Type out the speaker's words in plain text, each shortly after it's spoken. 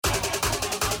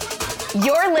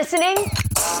You're listening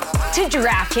to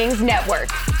DraftKings Network.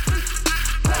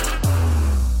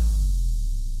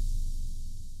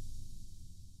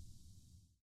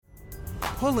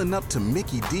 Pulling up to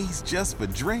Mickey D's just for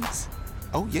drinks?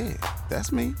 Oh yeah,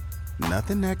 that's me.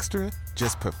 Nothing extra,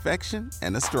 just perfection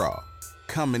and a straw.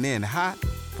 Coming in hot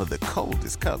for the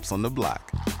coldest cups on the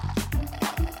block.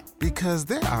 Because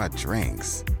there are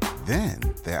drinks. Then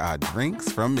there are drinks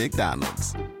from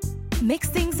McDonald's. Mix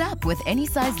things up with any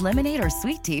size lemonade or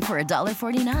sweet tea for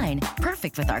 $1.49.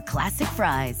 Perfect with our classic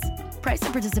fries. Price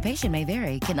and participation may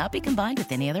vary. Cannot be combined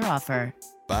with any other offer.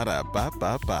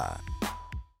 Ba-da-ba-ba-ba.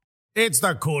 It's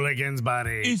the Cooligans,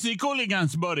 buddy. It's the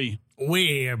Cooligans, buddy. We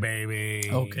here,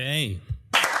 baby. Okay.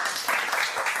 This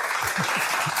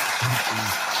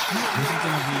is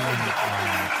going to be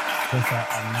a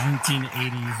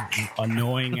 1980s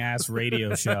annoying-ass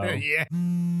radio show. Yeah.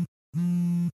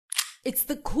 It's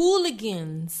the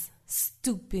Cooligans,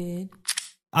 stupid.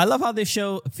 I love how this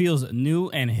show feels new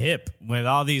and hip with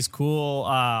all these cool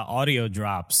audio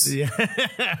drops. Yeah.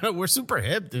 We're super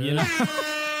hip, dude. You know?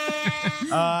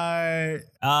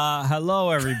 Hello,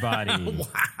 everybody. Wow.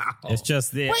 It's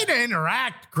just the way to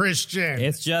interact, Christian.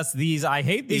 It's just these. I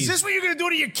hate these. Is this what you're gonna do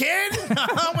to your kid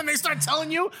when they start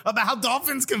telling you about how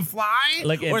dolphins can fly,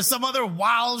 or some other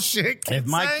wild shit? If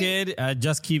my kid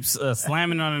just keeps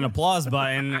slamming on an applause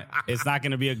button, it's not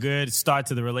gonna be a good start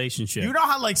to the relationship. You know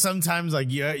how like sometimes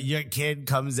like your kid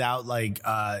comes out like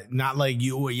not like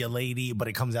you or your lady, but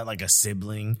it comes out like a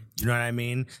sibling. You know what I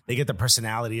mean? They get the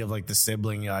personality of like the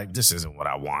sibling. You're like, this isn't what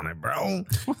I wanted, bro. You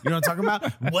know what I'm talking about?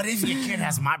 What if your kid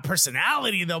has my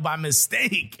personality though by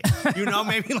mistake? You know,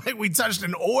 maybe like we touched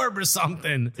an orb or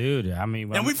something. Dude, I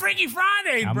mean, and we Freaky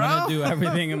Friday, bro. I'm gonna do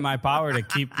everything in my power to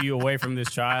keep you away from this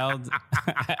child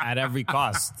at every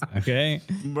cost. Okay,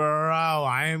 bro.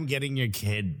 I am getting your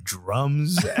kid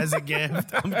drums as a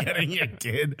gift. I'm getting your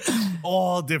kid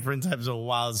all different types of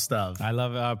wild stuff. I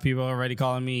love people already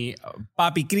calling me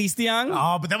Papi Cristian.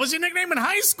 Oh, but that was your nickname in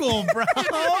high school, bro.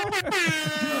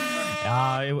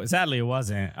 Sadly, it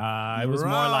wasn't. It was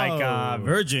more like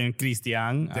Virgin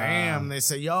Christian. Damn, they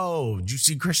say, yo, did you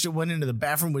see Christian went into the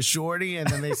bathroom with Shorty? And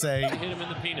then they say, hit him in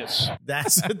the penis.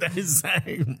 That's what they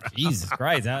say. Bro. Jesus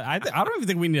Christ. I don't even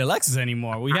think we need Alexis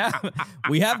anymore. We have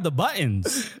the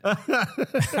buttons.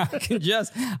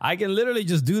 I can literally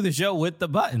just do the show with the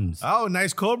buttons. Oh,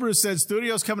 nice. Cobra said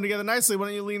studio's coming together nicely. Why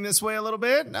don't you lean this way a little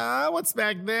bit? What's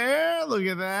back there? Look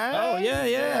at that. Oh,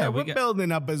 yeah. We're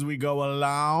building up as we go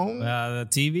along. The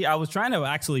TV. I was trying to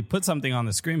actually put something on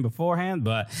the screen beforehand,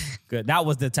 but that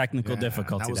was the technical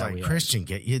difficulty. That was like, Christian,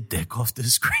 get your dick off the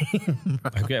screen.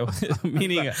 Okay,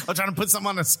 meaning I'm trying to put something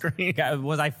on the screen.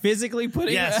 Was I physically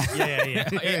putting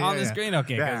it on the screen?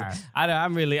 Okay,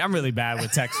 I'm really bad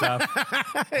with tech stuff.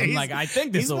 I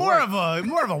think this he's will more work.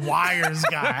 of a wires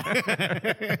guy.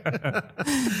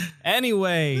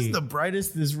 Anyway, this is the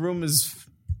brightest this room has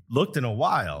looked in a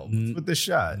while. What's with the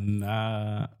shot?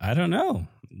 I don't know.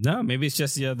 No, maybe it's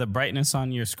just the brightness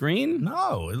on your screen.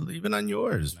 No, even on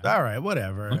yours. No. All right,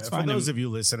 whatever. For those of you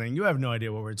listening, you have no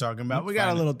idea what we're talking about. We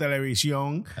got a little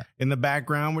televisión in the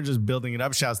background. We're just building it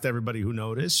up. Shouts to everybody who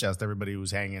noticed. Shouts to everybody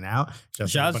who's hanging out.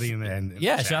 Shouts to everybody in the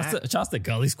chat. Shouts to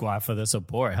Gully Squad for the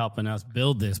support, helping us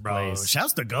build this place.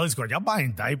 Shouts to Gully Squad. Y'all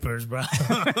buying diapers, bro.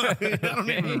 I don't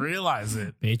even realize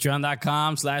it.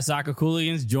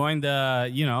 Patreon.com/soccercooligans. Join the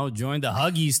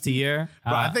Huggies tier.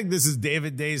 Bro, I think this is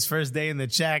David Day's first day in the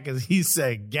chat because he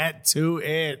said, get to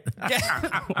it.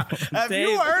 Have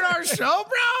you heard our show,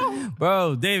 bro?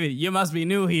 Bro, David, you must be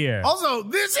new here. Also,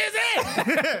 this is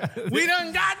it. We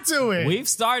done got to it. We've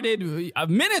started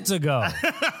minutes ago.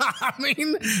 I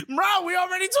mean, bro, we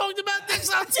already talked about this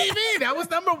on TV. That was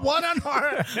number one on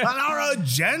our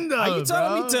agenda. Are you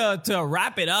telling me to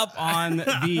wrap it up on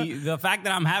the fact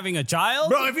that I'm having a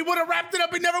child? Bro, if he would have wrapped it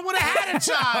up, he never would have had a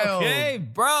child. Okay,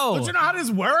 bro. Don't you know how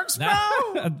this works, bro?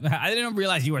 I didn't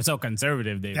realize you were so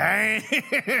conservative, David.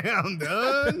 Damn,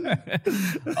 dude.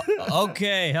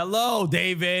 Okay, hello,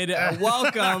 David.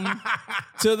 Welcome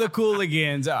to the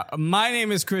Cooligans. My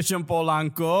name is Christian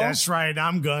Polanco. That's right.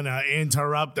 I'm gonna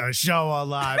interrupt the show a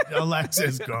lot.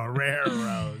 Alexis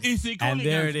Guerrero. And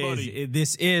there it is. Buddy.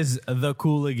 This is the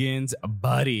Cooligans,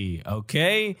 buddy.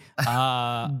 Okay.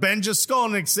 Ben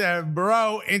Jaskolnik said,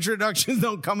 "Bro, introductions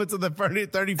don't come into the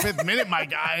 35th minute, my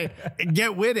guy.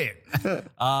 Get with it."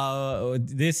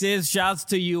 This is shouts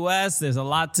to US. There's a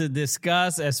lot to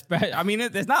discuss. There's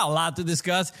not a lot to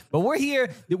discuss, but we're here.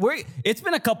 It's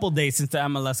been a couple days since the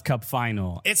MLS Cup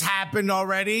final. It's happened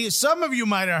already. Some of you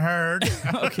might have heard.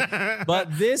 But But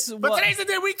today's the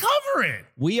day we cover it.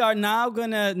 we are now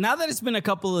that it's been a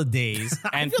couple of days,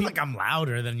 I and feel like I'm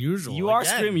louder than usual. you are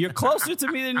again. screaming. You're closer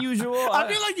to me than usual. I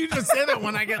feel like you just say that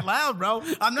when I get loud, bro.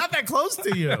 I'm not that close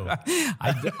to you.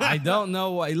 I don't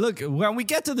know why. Look, when we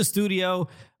get to the studio,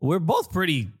 we're both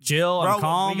pretty chill and Bro,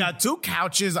 calm. we got 2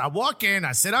 couches. I walk in,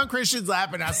 I sit on Christian's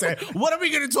lap, and I say, what are we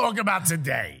going to talk about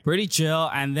today? Pretty chill,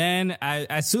 and then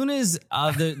as soon as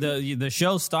the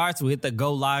show starts, we hit the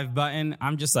go live button.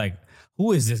 I'm just like,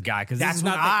 who is this guy? Because That's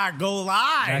when I go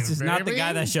live. That's just not the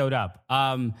guy that showed up.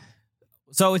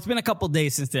 So it's been a couple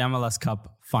days since the MLS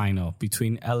Cup final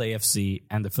between LAFC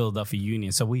and the Philadelphia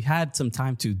Union. So we had some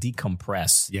time to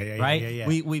decompress. Right? Yeah.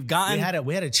 We've gotten.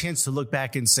 We had a chance to look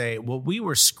back and say, well, we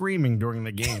were screaming during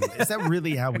the game. Is that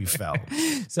really how we felt?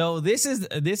 So this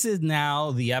is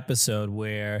now the episode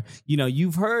where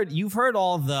you've heard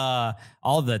all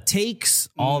the takes,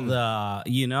 all the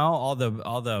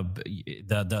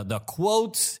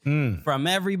quotes from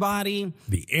everybody,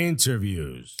 The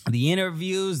interviews,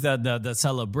 the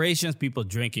celebrations, people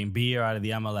drinking beer out of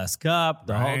the MLS Cup,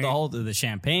 the whole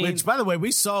champagne. which, by the way,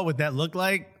 we saw what that looked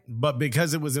like. But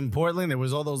because it was in Portland, there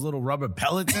was all those little rubber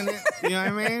pellets in it. You know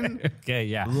what I mean? Okay,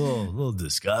 yeah, A little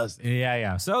disgusting.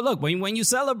 yeah. So look, when you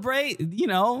celebrate,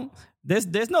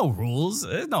 there's no rules,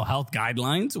 there's no health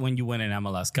guidelines when you win an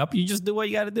MLS Cup. You just do what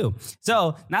you got to do.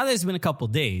 So now that it's been a couple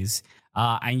days.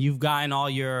 And you've gotten all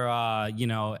your,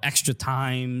 extra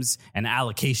times and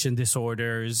allocation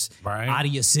disorders out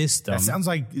of your system. It sounds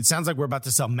like we're about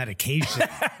to sell medication.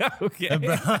 Okay.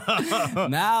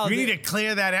 Now We need to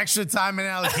clear that extra time and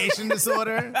allocation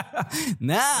disorder.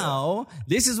 Now,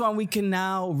 this is when we can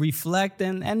now reflect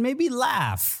and maybe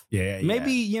laugh. Yeah.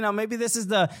 Maybe this is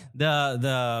the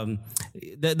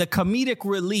comedic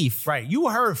relief. Right. You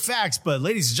heard facts, but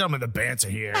ladies and gentlemen, the banter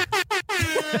here.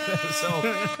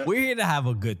 So we're here to have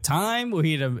a good time. We're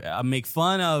here to make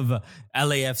fun of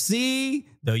LAFC,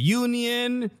 the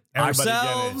Union, Everybody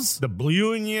ourselves. get it. The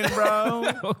Blue Union, bro.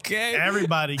 Okay.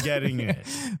 Everybody getting it.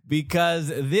 Because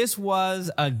this was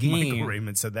a game. Michael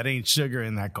Raymond said that ain't sugar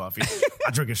in that coffee.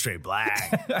 I drink it straight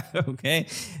black. Okay.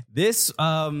 This,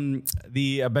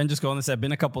 the Ben just going said,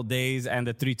 been a couple days, and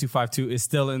the 3252 is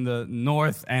still in the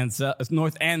north and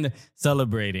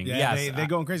celebrating. Yeah, yes. they're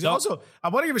going crazy. So- Also, I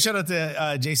want to give a shout out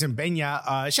to Jason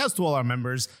Benya. Shouts to all our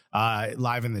members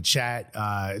live in the chat.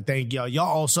 Thank y'all. Y'all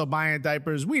also buying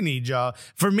diapers. We need y'all.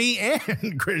 For me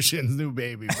and Christian's new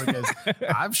baby, because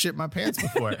I've shit my pants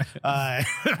before.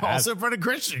 Also for the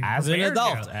Christian. As an Prepare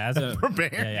adult. you.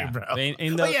 Prepare you, bro.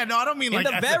 I don't mean in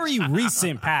the very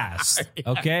recent past.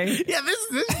 Okay. Yeah,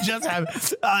 this just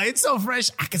happened. It's so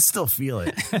fresh, I can still feel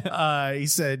it. He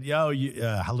said,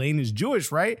 Helene is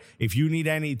Jewish, right? If you need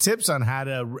any tips on how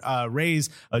to raise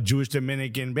a Jewish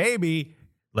Dominican baby,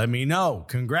 let me know.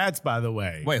 Congrats, by the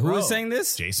way. Wait, who is saying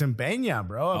this? Jason Benya,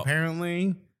 bro.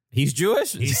 Apparently. He's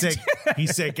Jewish? He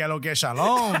said que lo que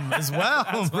shalom as well,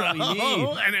 bro. What we need.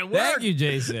 And it worked. Thank you,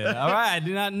 Jason. All right, I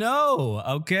did not know.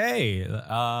 Okay.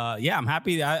 Yeah, I'm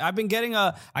happy. I've been getting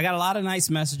I got a lot of nice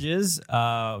messages,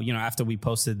 after we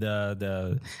posted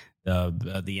the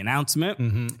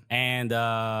announcement, and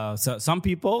so some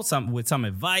people, with some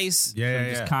advice,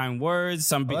 just kind words,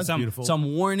 some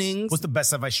warnings. What's the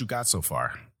best advice you got so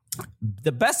far?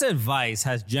 The best advice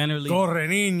has generally Corre,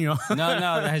 niño. no,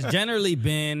 that has generally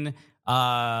been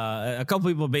a couple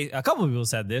people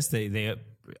said this. They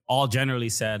all generally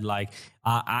said, like,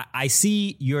 I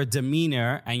see your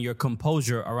demeanor and your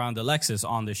composure around Alexis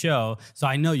on the show, so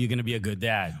I know you're going to be a good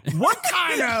dad. What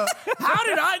kind of, how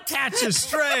did I catch a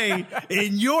stray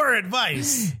in your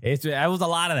advice? It was a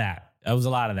lot of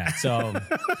that. So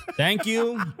thank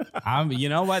you. You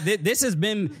know what? This has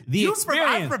been the experience.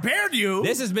 I prepared you.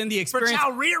 This has been the experience for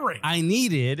child rearing. I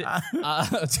needed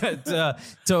to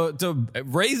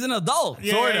raise an adult,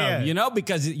 sort of,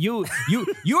 because you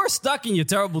were stuck in your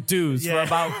terrible twos for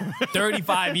about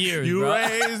 35 years. You bro.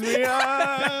 raised me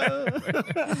up.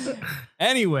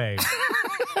 Anyway.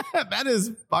 That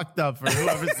is fucked up for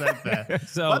whoever said that.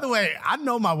 So, by the way, I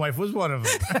know my wife was one of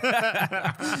them.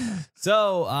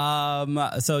 So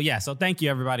thank you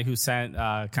everybody who sent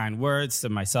kind words to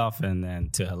myself and then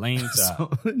to Helene.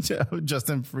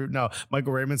 Justin Fruit, no,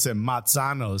 Michael Raymond said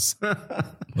matzanos.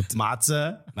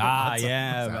 Matzah.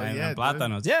 And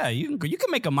plátanos. Yeah, you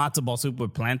can make a matzo ball soup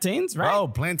with plantains, right? Oh,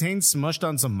 plantains smushed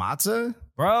on some matzah,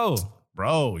 bro.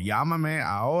 Bro, llámame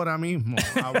ahora mismo.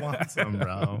 I want some,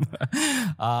 bro.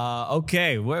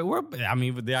 Okay,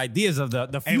 the ideas of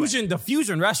the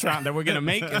fusion restaurant that we're gonna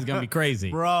make is gonna be crazy,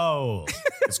 bro.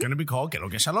 It's going to be called Quiero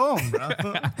que Shalom, bro.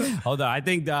 Hold on. I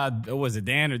think, was it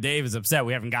Dan or Dave is upset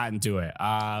we haven't gotten to it.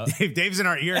 Dave's in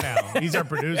our ear now. He's our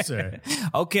producer.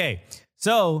 Okay.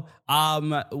 So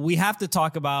we have to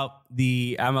talk about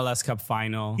the MLS Cup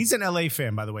final. He's an LA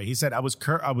fan, by the way. He said, I was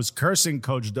cursing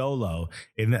Coach Dolo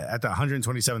at the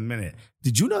 127th minute.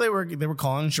 Did you know they were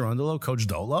calling Sharondolo Coach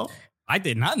Dolo? I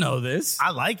did not know this. I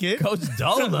like it. Coach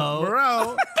Dolo.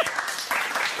 Bro.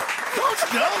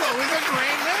 Coach Dolo is a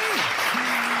great name.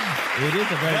 It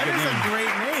is a very good name. That is a great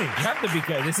name. You have to be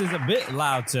careful. This is a bit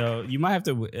loud, so you might have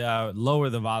to lower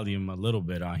the volume a little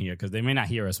bit on here because they may not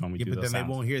hear us when we do but those then sounds.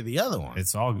 they won't hear the other one.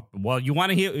 It's all well. You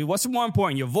want to hear what's more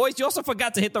important, your voice. You also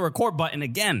forgot to hit the record button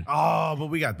again. Oh, but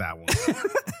we got that one.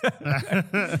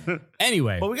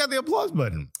 Anyway, but we got the applause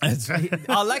button.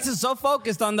 Alexa's so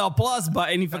focused on the applause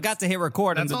button, he forgot to hit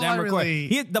record on the damn record.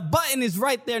 The button is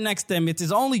right there next to him. It's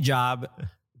his only job.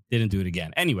 Didn't do it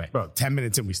again. Anyway. Bro, 10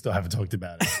 minutes and we still haven't talked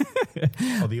about it.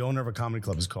 Oh, the owner of a comedy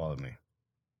club is calling me.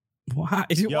 Why?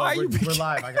 Yo, Why are you? We're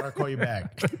live. I got to call you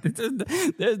back.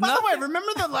 There's By the way,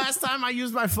 remember the last time I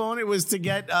used my phone? It was to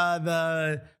get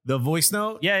the voice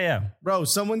note? Yeah. Bro,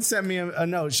 someone sent me a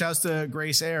note. Shouts to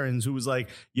Grace Aarons, who was like,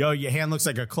 yo, your hand looks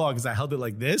like a claw because I held it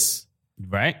like this.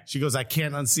 Right. She goes, I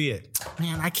can't unsee it.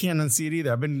 Man, I can't unsee it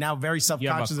either. I've been now very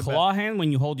self-conscious You have a about claw hand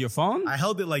when you hold your phone? I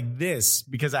held it like this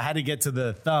because I had to get to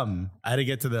the thumb. I had to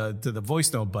get to the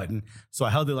voice note button. So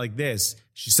I held it like this.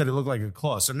 She said it looked like a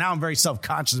claw. So now I'm very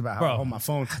self-conscious about how I hold my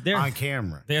phone on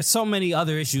camera. There's so many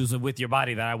other issues with your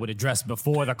body that I would address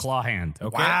before the claw hand.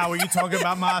 Okay? Wow, are you talking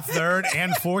about my third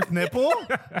and fourth nipple?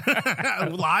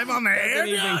 Live on the air?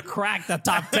 Didn't even crack the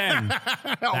top 10.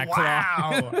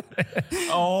 Wow.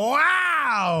 Oh,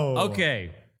 wow.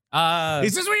 Okay.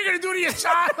 Is this what you're going to do to your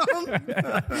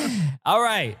child? All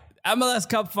right. MLS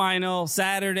Cup final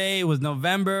Saturday was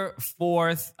November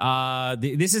 4th.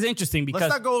 This is interesting because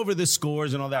let's not go over the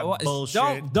scores and all that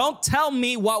bullshit. Don't tell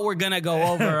me what we're gonna go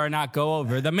over or not go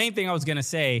over. The main thing I was gonna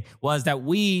say was that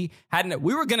we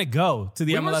were gonna go to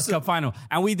the MLS Cup final,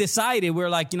 and we decided we were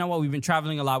like, you know what, we've been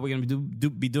traveling a lot. We're gonna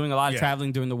be doing a lot of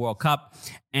traveling during the World Cup,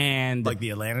 and like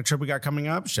the Atlanta trip we got coming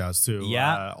up. Shouts to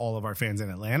all of our fans in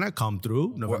Atlanta. Come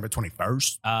through November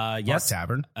 21st. Yes,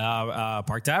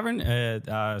 Park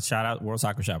Tavern. Shout out World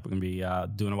Soccer Shop. We're gonna be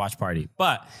doing a watch party,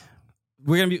 but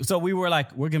we're gonna be. So we were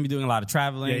like, we're gonna be doing a lot of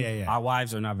traveling. Yeah. Our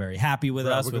wives are not very happy with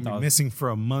us. We're gonna be missing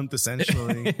for a month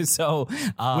essentially. So,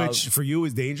 which for you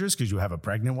is dangerous because you have a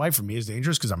pregnant wife. For me, is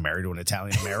dangerous because I'm married to an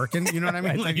Italian American. You know what I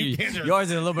mean? Like you can't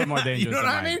yours is a little bit more dangerous. You know what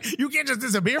I mean? You can't just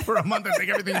disappear for a month and think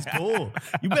everything's cool.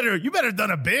 You better done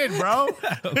a bid, bro.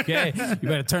 Okay, you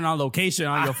better turn on location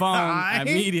on your phone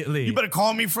immediately. You better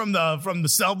call me from the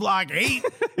cell block 8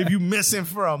 if you missing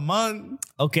for a month.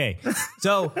 Okay,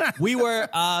 so we were.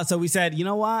 So we said, you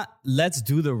know what? Let's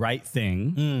do the right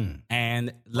thing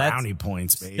and let's brownie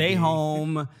points, baby. Stay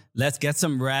home. Let's get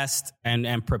some rest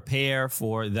and prepare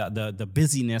for the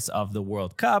busyness of the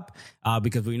World Cup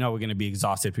because we know we're going to be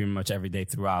exhausted pretty much every day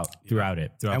throughout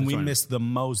it. And we missed the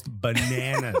most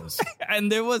bananas.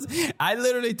 And I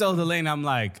literally told Elaine, I'm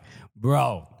like,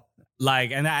 bro.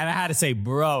 Like, and I had to say,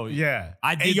 bro. Yeah.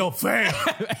 I did. Hey, yo, fam.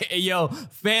 Hey, yo,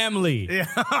 family. Yeah.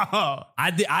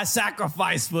 I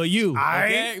sacrificed for you.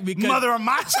 Okay? Because mother of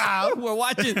my child. we're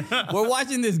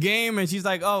watching this game, and she's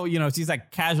like, oh, she's like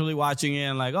casually watching it,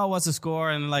 and like, oh, what's the score?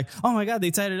 And like, oh my God,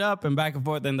 they tied it up, and back and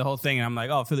forth, and the whole thing. And I'm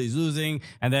like, oh, Philly's losing,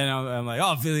 and then I'm like,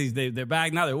 oh, Philly's they're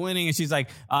back now, they're winning, and she's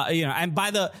like, and by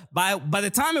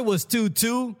the time it was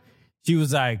 2-2, she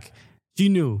was like, she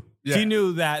knew. Yeah. She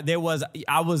knew that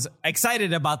I was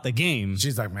excited about the game.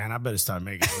 She's like, man, I better start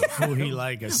making some food he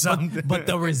like or something. But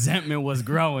the resentment was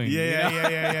growing.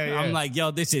 Yeah. I'm like,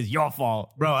 yo, this is your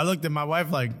fault. Bro, I looked at my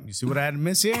wife like, you see what I had to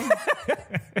miss here?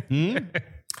 And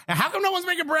how come no one's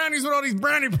making brownies with all these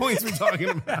brownie points we're talking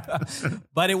about?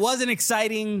 But it was an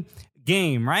exciting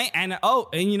game, right? And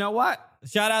you know what?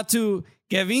 Shout out to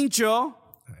Kevincho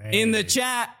in the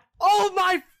chat. Oh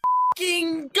my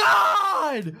fucking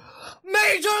God!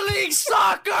 Major League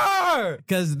Soccer!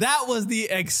 Because that was the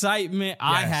excitement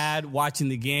I had watching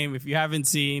the game. If you haven't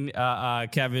seen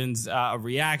Kevin's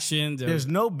reaction. There's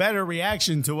no better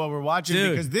reaction to what we're watching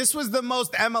because this was the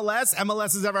most MLS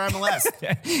has ever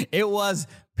MLS. It was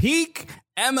peak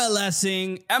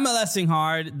MLSing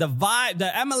hard. The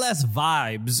MLS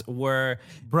vibes were,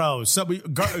 bro.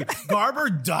 Garber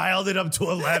dialed it up to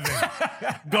 11.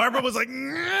 Garber was like,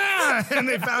 nah, and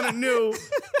they found a new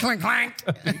clink clank.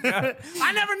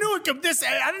 I never knew it could this.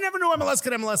 I never knew MLS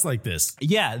could MLS like this.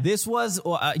 Yeah, this was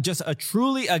just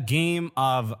truly a game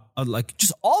of like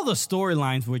just all the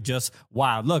storylines were just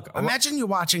wild. Look, imagine you're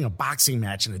watching a boxing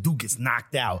match and the dude gets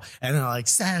knocked out, and they're like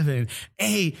 7,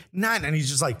 8, 9, and he's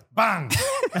just like bang.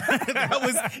 That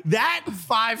was that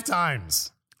 5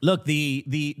 times. Look,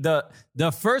 the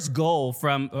first goal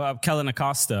from Kellen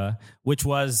Acosta, which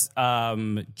was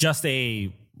just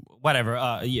a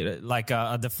whatever, like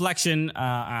a deflection,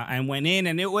 and went in,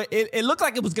 and it looked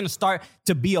like it was going to start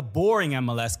to be a boring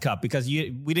MLS Cup because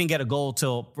we didn't get a goal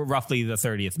till roughly the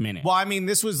 30th minute. Well, I mean,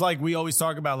 this was like we always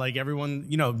talk about, like everyone,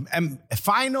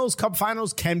 cup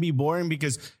finals can be boring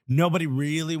because nobody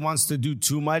really wants to do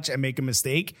too much and make a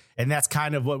mistake, and that's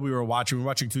kind of what we were watching. We were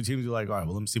watching 2 teams. We're like, all right,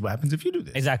 well, let me see what happens if you do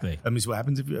this. Exactly. Let me see what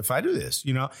happens if I do this.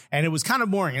 And it was kind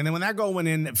of boring. And then when that goal went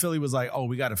in, Philly was like, oh,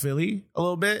 we got a Philly a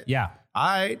little bit. Yeah. All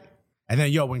right. And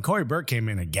then, when Corey Burke came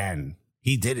in again,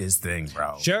 he did his thing,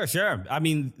 bro. Sure. I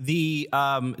mean, the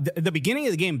beginning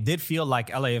of the game did feel like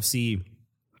LAFC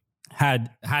had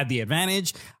the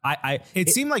advantage. It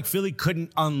seemed like Philly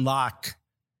couldn't unlock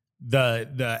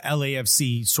the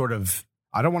LAFC sort of,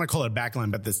 I don't want to call it a back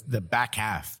line, but the back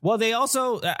half. Well, they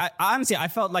also, honestly, I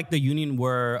felt like the Union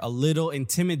were a little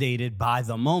intimidated by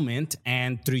the moment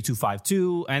and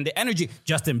 3-2-5-2 and the energy.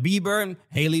 Justin Bieber and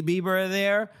Haley Bieber are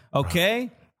there.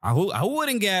 Okay. Who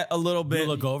wouldn't get a little bit? You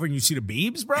look over and you see the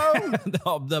Biebs, bro.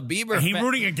 the Bieber. He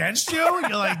rooting against you?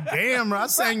 You're like, damn, bro, I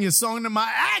sang your song to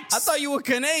my ex. I thought you were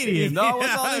Canadian. No,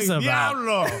 what's all this about?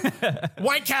 Diablo.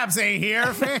 Whitecaps ain't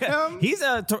here, fam. He's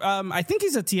I think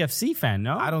he's a TFC fan,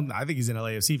 no? I think he's an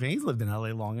LAFC fan. He's lived in LA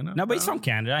long enough. No, but he's from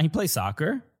Canada. He plays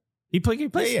soccer. He played.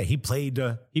 Yeah, he played.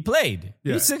 He played.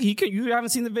 Yeah. You haven't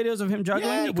seen the videos of him juggling?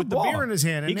 Yeah, with the beer in his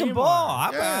hand. He can ball.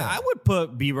 I would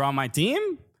put Bieber on my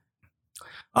team.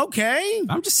 Okay.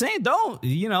 I'm just saying,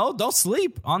 don't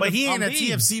sleep on. But he ain't a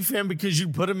TFC fan because you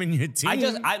put him in your team.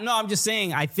 I'm just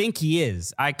saying, I think he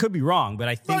is. I could be wrong, but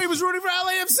I think. No, he was rooting for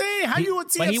LAFC. How you a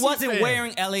TFC fan? But he wasn't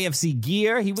wearing LAFC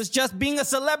gear. He was just being a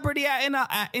celebrity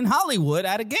in Hollywood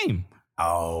at a game.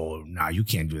 Oh, no, you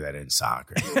can't do that in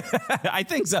soccer. I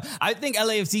think so. I think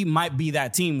LAFC might be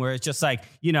that team where it's just like,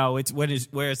 it's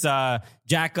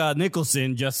Jack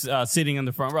Nicholson just sitting in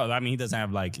the front row. I mean, he doesn't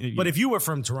have like... But if you were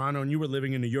from Toronto and you were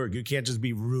living in New York, you can't just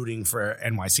be rooting for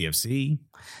NYCFC.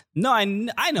 No, I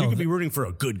know. You could be rooting for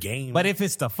a good game. But if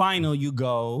it's the final, you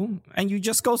go and you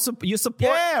just go, you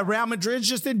support. Yeah, Real Madrid's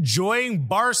just enjoying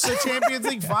Barca Champions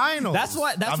League finals. That's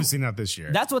obviously not this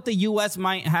year. That's what the U.S.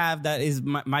 might have that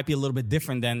might be a little bit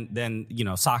different than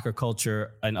soccer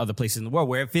culture and other places in the world,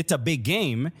 where if it's a big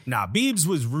game. Nah, Biebs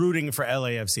was rooting for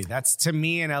LAFC. That's to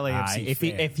me an LAFC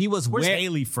fan. If he was... Where's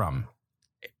Haley from?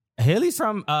 Haley's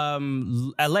from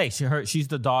L.A. She's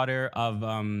the daughter of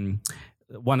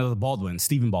one of the Baldwins,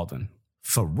 Stephen Baldwin.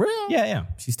 For real? Yeah.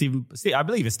 She's I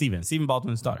believe it's Stephen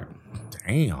Baldwin's daughter.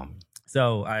 Damn.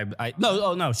 So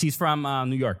no, she's from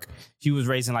New York. She was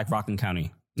raised in like Rockland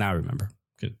County. Now I remember.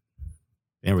 Good.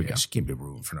 There we go. She can't be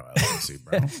rooting for no LAFC,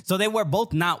 bro. So they were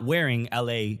both not wearing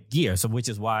LA gear, so which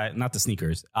is why, not the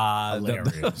sneakers.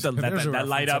 Hilarious. That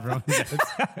light up.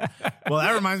 Well,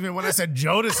 that reminds me of when I said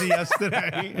Jodeci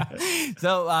yesterday.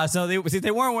 So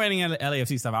they weren't wearing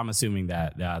LAFC stuff. I'm assuming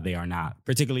that they are not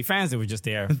particularly fans. They were just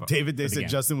there. They said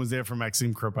Justin was there for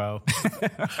Maxime Crepeau.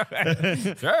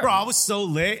 Sure. Bro, I was so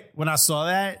lit when I saw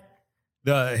that.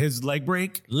 His leg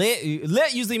break. Lit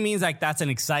usually means like that's an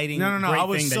exciting great I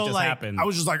was thing so that just like happened. I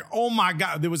was just like, oh my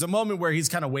God. There was a moment where he's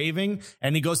kind of waving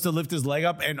and he goes to lift his leg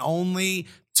up and only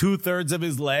 2/3 of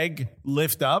his leg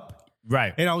lift up.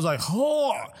 Right. And I was like,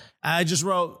 oh. I just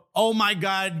wrote, oh my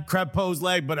God, Crepeau's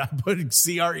leg, but I put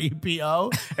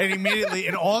CREPO and immediately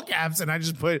in all caps. And I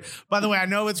just put, by the way, I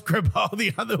know it's Crepeau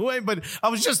the other way, but I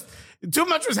was just, too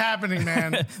much was happening,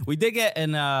 man. We did get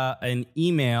an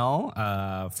email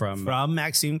from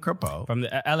Maxime Crepeau. From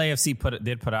the LAFC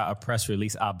did put out a press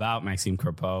release about Maxime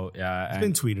Crepeau. It's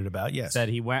been tweeted about, yes. Said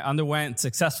he underwent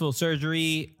successful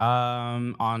surgery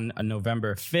on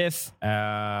November 5th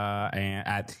and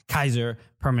at Kaiser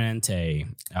Permanente.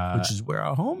 Which is where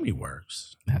our homie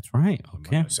works. That's right.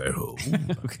 Okay. Say who?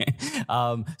 Okay.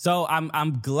 So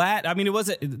I'm glad. I mean, it was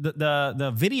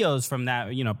the videos from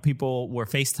that. You know, people were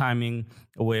FaceTiming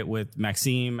with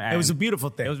Maxime. And It was a beautiful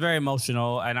thing. It was very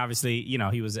emotional, and obviously, you know,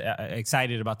 he was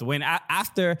excited about the win.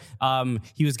 After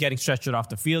he was getting stretchered off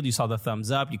the field, you saw the thumbs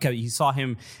up. You saw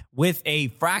him with a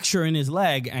fracture in his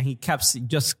leg, and he kept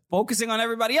just focusing on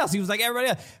everybody else. He was like, everybody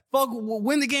else,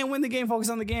 win the game, focus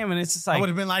on the game. And it's just like, I would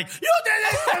have been like, you did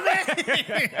this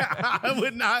to me.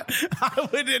 I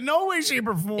would in no way, shape,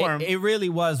 or form. It really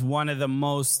was one of the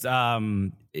most,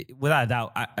 without a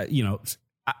doubt,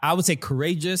 I would say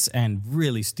courageous and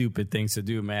really stupid things to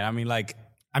do, man. I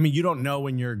mean, you don't know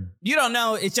when you're... You don't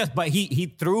know. It's just, but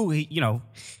he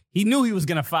knew he was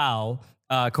going to foul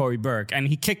Corey Burke, and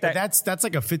he kicked that. But that's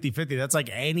like a 50-50. That's like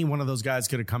any one of those guys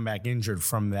could have come back injured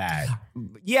from that.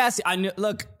 Yes, I know.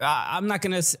 Look, I'm not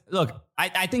going to... Look,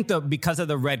 I think because of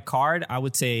the red card, I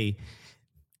would say,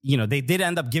 you know, they did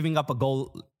end up giving up a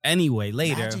goal anyway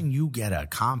later. Imagine you get a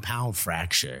compound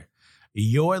fracture.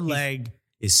 Your leg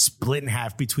is split in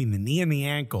half between the knee and the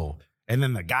ankle. And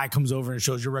then the guy comes over and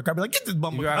shows your record. I'd be like, get this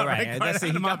bum. Right. He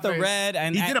got the red.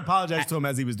 And he did apologize to him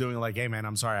as he was doing it. Like, hey, man,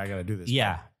 I'm sorry. I got to do this.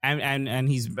 Yeah. And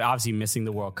he's obviously missing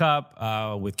the World Cup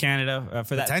with Canada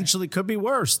for that. Potentially could be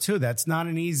worse, too. That's not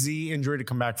an easy injury to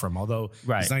come back from. Although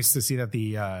it's nice to see that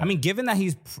I mean, given that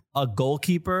he's a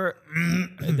goalkeeper,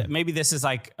 maybe this is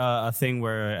like a thing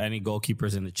where any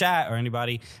goalkeepers in the chat or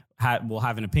anybody will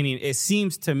have an opinion. It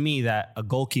seems to me that a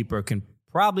goalkeeper can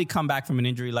probably come back from an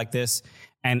injury like this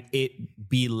and it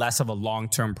be less of a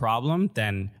long-term problem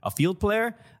than a field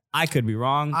player. I could be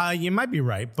wrong. You might be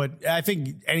right, but I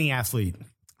think any athlete...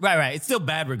 Right. It's still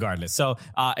bad regardless. So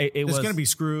it was going to be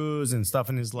screws and stuff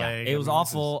in his leg. It was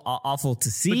awful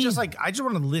to see. But just like, I just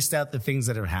want to list out the things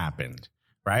that have happened,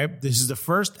 right? This is the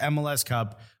first MLS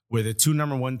Cup where the two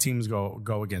number one teams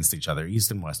go against each other,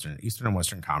 Eastern and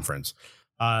Western Conference.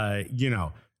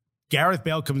 Gareth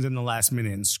Bale comes in the last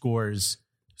minute and scores,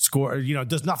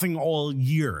 does nothing all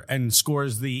year and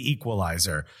scores the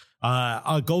equalizer.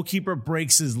 A goalkeeper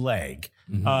breaks his leg.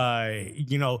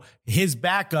 Mm-hmm. His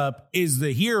backup is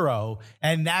the hero,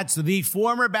 and that's the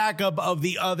former backup of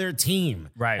the other team.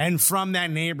 Right. And from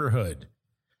that neighborhood.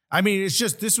 I mean, it's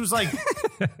just, this was like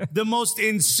the most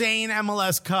insane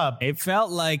MLS Cup. It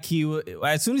felt like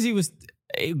as soon as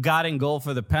he got in goal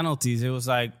for the penalties, it was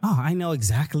like, oh, I know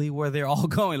exactly where they're all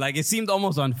going. Like, it seemed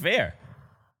almost unfair.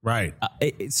 Right.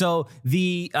 So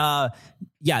this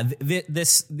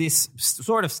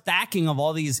sort of stacking of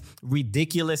all these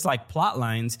ridiculous like plot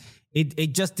lines,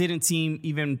 it just didn't seem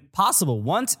even possible.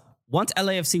 Once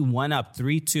LAFC went up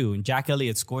 3-2 and Jack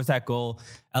Elliott scores that goal,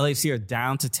 LAFC are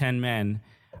down to 10 men.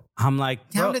 I'm like,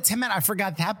 down to 10 men. I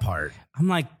forgot that part. I'm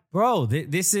like, bro,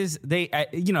 this is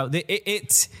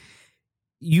it's.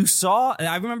 You saw.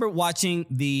 I remember watching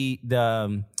the.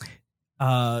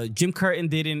 Jim Curtin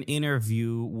did an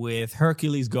interview with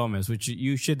Herculez Gomez, which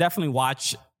you should definitely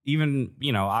watch, even,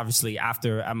 obviously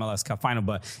after MLS Cup final.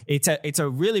 But it's a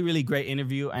really, really great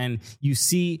interview. And you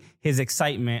see his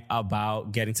excitement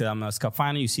about getting to the MLS Cup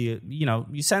final. You see,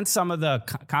 you sense some of the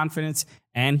confidence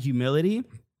and humility.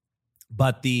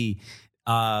 But the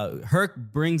Herc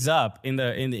brings up in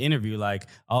the interview, like,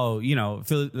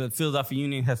 the Philadelphia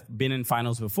Union has been in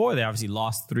finals before. They obviously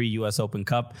lost 3 U.S. Open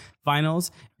Cup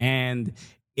finals, and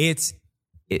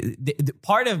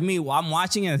part of me while I'm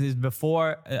watching it is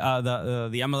before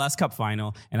the MLS Cup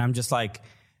final, and I'm just like,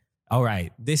 all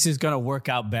right, this is gonna work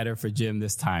out better for Jim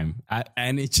this time,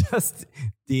 and it just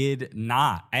did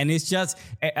not. And it's just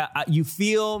you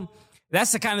feel.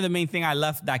 That's the kind of the main thing I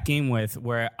left that game with,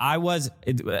 where I was,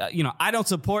 I don't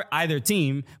support either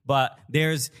team, but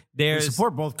there's we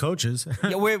support both coaches.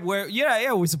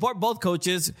 We support both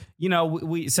coaches.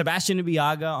 We Sebastian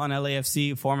Ibeaga on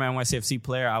LAFC, former NYCFC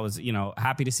player. I was,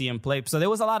 happy to see him play. So there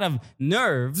was a lot of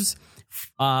nerves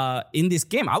in this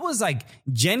game. I was like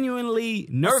genuinely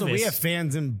nervous. So we have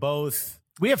fans in both.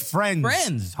 We have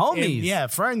friends,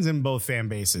 homies. Friends in both fan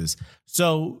bases.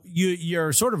 So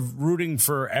you're sort of rooting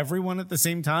for everyone at the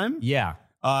same time. Yeah.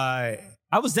 I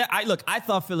was there. I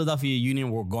thought Philadelphia Union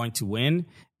were going to win,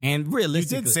 and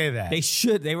realistically, you did say that they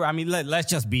should. They were. I mean, let's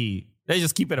just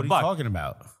keep it a buck. What are you talking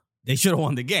about? They should have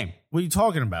won the game. What are you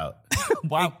talking about?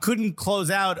 Wow. They couldn't close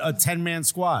out a 10-man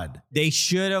squad. They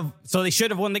should have. So they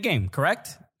should have won the game.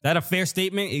 Correct? That a fair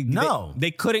statement? No, they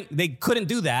couldn't. They couldn't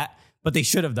do that, but they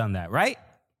should have done that, right?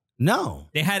 No.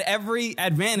 They had every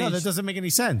advantage. No, that doesn't make any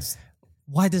sense.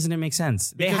 Why doesn't it make sense?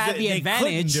 They had the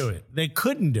advantage. They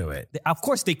couldn't do it. Of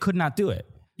course, they could not do it.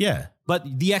 Yeah.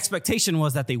 But the expectation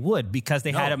was that they would because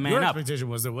they had a man your up. expectation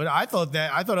was they would. I thought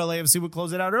LAFC would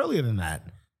close it out earlier than that.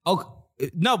 Oh,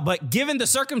 no, but given the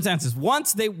circumstances,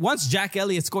 once Jack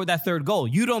Elliott scored that third goal,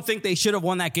 you don't think they should have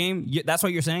won that game? That's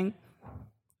what you're saying?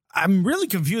 I'm really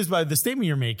confused by the statement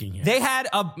you're making here. They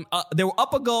were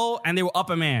up a goal and they were up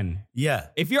a man. Yeah.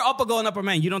 If you're up a goal and up a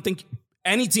man, you don't think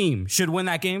any team should win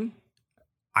that game?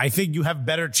 I think you have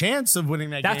better chance of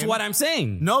winning that game. That's what I'm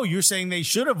saying. No, you're saying they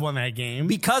should have won that game.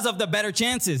 Because of the better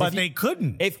chances. But they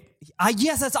couldn't.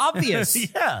 Yes, that's obvious.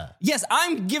 Yeah. Yes,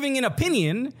 I'm giving an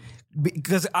opinion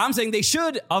because I'm saying they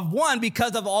should have won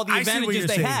because of all the advantages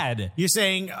they had. You're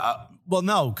saying, well,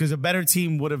 no, because a better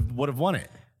team would have won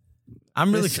it.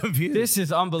 I'm really confused. This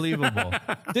is unbelievable.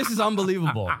 This is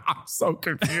unbelievable. I'm so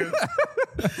confused.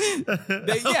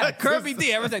 Kirby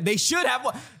D, everything. They should have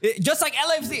won. Just like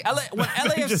LAFC. When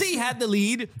LAFC had the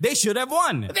lead, they should have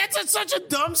won. That's such a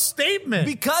dumb statement.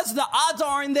 Because the odds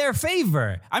are in their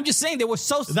favor. I'm just saying they were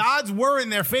so... The odds were in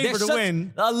their favor to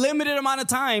win. A limited amount of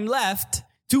time left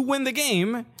to win the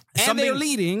game. And they're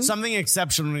leading. Something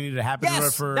exceptional needed to happen in order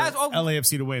for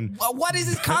LAFC to win. What is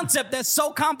this concept that's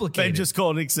so complicated? Ben just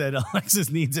called and said, Alexis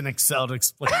needs an Excel to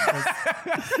explain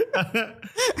this.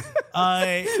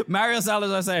 Mario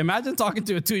Salazar said, imagine talking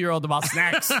to a 2-year-old about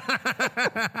snacks. I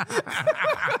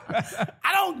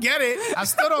don't get it. I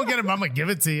still don't get it, but I'm going to give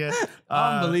it to you.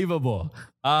 Unbelievable.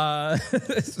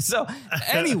 So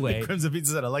anyway, Crimson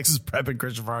Pizza said Alexis prepping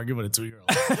Christopher arguing with a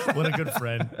 2-year-old. What a good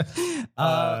friend.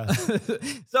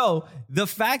 So the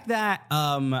fact that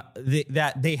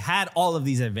that they had all of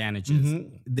these advantages,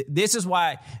 this is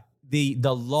why the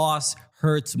loss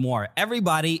hurts more.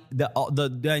 Everybody,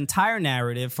 the entire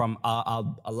narrative from a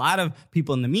lot of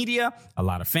people in the media, a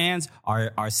lot of fans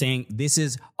are saying this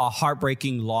is a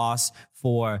heartbreaking loss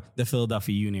for the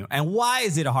Philadelphia Union. And why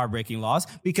is it a heartbreaking loss?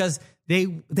 Because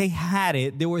they had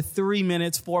it. They were 4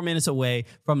 minutes away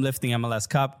from lifting MLS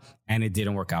Cup, and it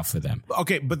didn't work out for them.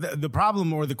 Okay, but the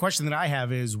problem or the question that I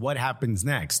have is what happens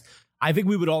next? I think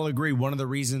we would all agree one of the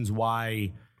reasons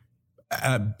why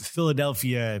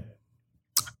Philadelphia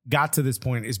got to this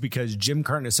point is because Jim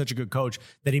Curtin is such a good coach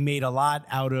that he made a lot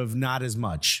out of not as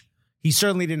much. He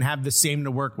certainly didn't have the same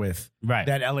to work with that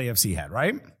LAFC had,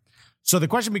 right? So the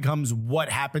question becomes, what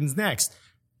happens next?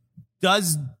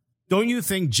 Don't you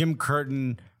think Jim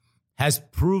Curtin has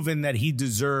proven that he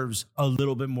deserves a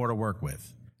little bit more to work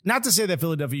with? Not to say that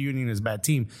Philadelphia Union is a bad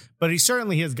team, but he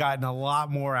certainly has gotten a lot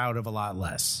more out of a lot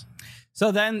less.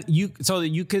 So then you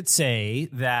could say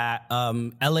that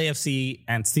LAFC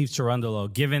and Steve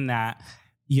Cherundolo, given that,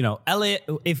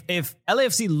 if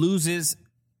LAFC loses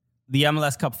the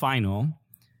MLS Cup final,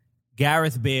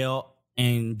 Gareth Bale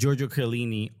and Giorgio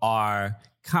Chiellini are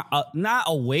not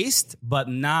a waste, but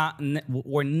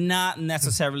were not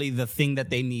necessarily the thing that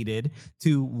they needed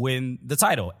to win the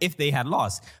title if they had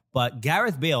lost. But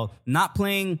Gareth Bale not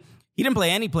playing, he didn't play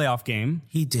any playoff game.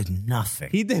 He did nothing.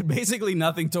 He did basically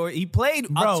nothing. He played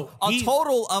a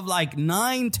total of like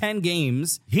 9-10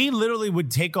 games. He literally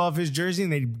would take off his jersey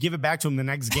and they'd give it back to him the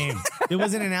next game. There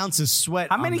wasn't an ounce of sweat.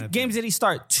 How many games did he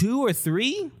start? 2 or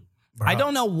 3? Bro. I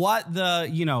don't know what a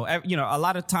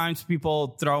lot of times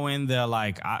people throw in the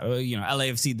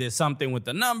LAFC did something with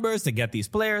the numbers to get these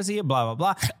players here, blah, blah,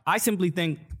 blah. I simply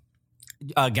think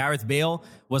Gareth Bale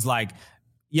was like,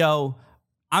 yo,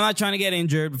 I'm not trying to get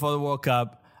injured before the World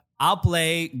Cup. I'll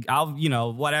play.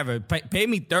 Whatever. Pay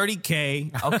me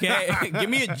 $30K. Okay,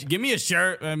 give me a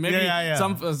shirt. Maybe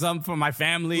some for my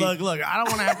family. Look. I don't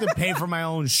want to have to pay for my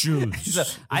own shoes.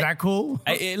 Is that cool?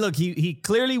 Look, he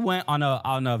clearly went on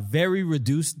a very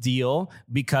reduced deal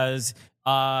because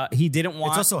he didn't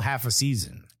want. It's also half a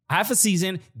season.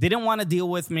 Didn't want to deal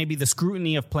with maybe the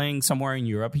scrutiny of playing somewhere in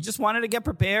Europe. He just wanted to get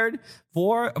prepared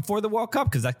for the World Cup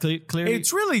because that clearly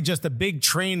it's really just a big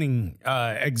training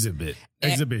exhibition.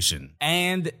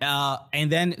 And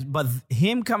then but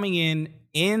him coming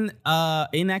in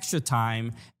extra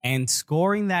time and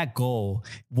scoring that goal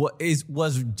was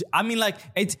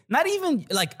it's not even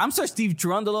like, I'm sure Steve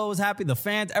Cherundolo was happy, the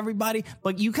fans, everybody,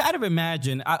 but you kind of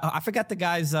imagine, I forgot the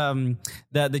guy's the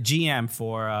GM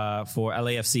for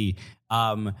LAFC,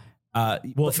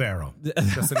 Will Ferrell.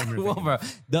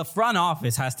 The front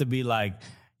office has to be like,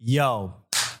 yo,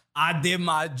 I did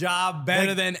my job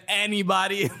better than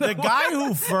anybody. The guy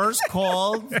who first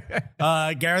called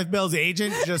Gareth Bale's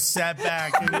agent just sat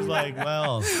back and was like,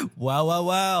 well.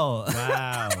 Wow.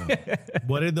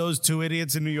 What did those 2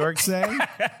 idiots in New York say?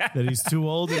 That he's too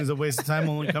old and is a waste of time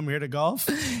only come here to golf?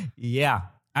 Yeah.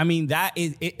 I mean,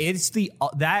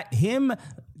 him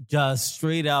just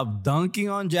straight up dunking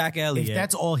on Jack Elliott. If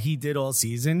that's all he did all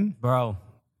season, bro.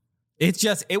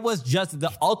 It was just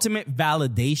the ultimate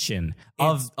validation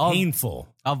of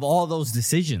painful of all those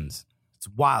decisions. It's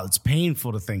wild. It's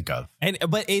painful to think of.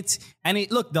 Look,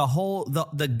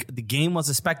 the game was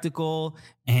a spectacle,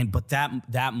 but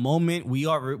that moment we've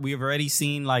already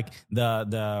seen like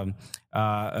the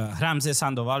Ramses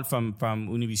Sandoval from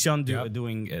Univision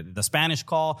doing the Spanish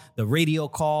call, the radio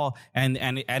call, and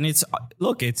it's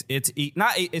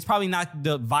probably not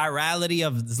the virality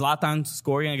of Zlatan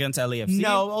scoring against LAFC.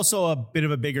 No, also a bit of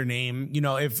a bigger name. You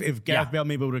know, if Gareth Bale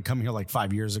maybe would have come here like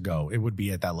 5 years ago, it would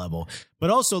be at that level. But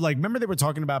also, like, remember they were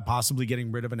talking about possibly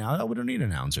getting rid of announcers. We don't need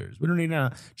announcers. We don't need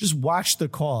just watch the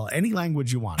call, any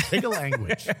language you want. Pick a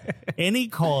language, any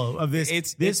call of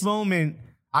this moment.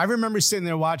 I remember sitting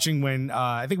there watching when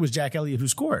I think it was Jack Elliott who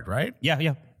scored, right?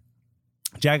 Yeah.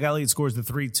 Jack Elliott scores the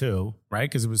 3-2, right?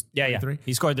 Because it was 3-3.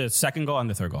 He scored the second goal and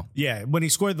the third goal. Yeah, when he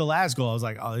scored the last goal, I was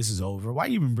like, oh, this is over. Why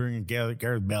you even bringing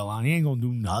Gareth Bale on? He ain't going to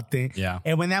do nothing. Yeah.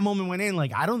 And when that moment went in,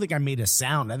 like, I don't think I made a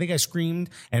sound. I think I screamed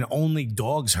and only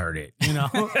dogs heard it, you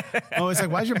know? I was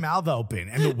like, why's your mouth open?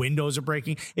 And the windows are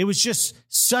breaking. It was just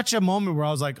such a moment where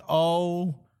I was like,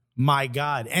 oh, my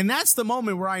God. And that's the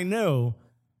moment where I knew,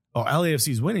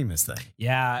 LAFC's winning this thing.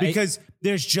 Yeah. Because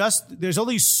there's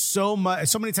only so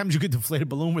many times you get deflated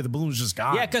balloon where the balloon's just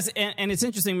gone. Yeah, because and it's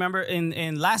interesting. Remember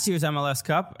in last year's MLS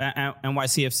Cup,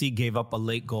 NYCFC gave up a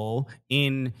late goal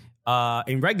in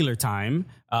regular time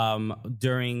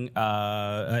during they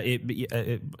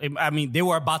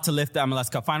were about to lift the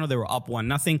MLS Cup final. They were up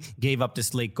 1-0, gave up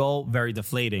this late goal, very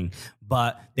deflating.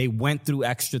 But they went through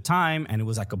extra time, and it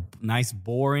was like a nice,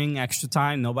 boring extra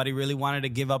time. Nobody really wanted to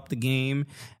give up the game.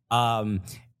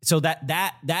 So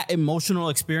that emotional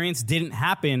experience didn't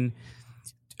happen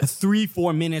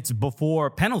 3-4 minutes before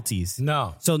penalties.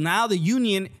 No. So now the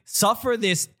Union suffer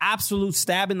this absolute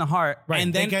stab in the heart, right?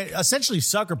 And then they get essentially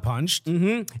sucker punched,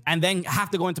 and then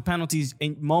have to go into penalties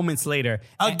moments later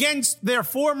against their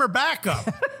former backup.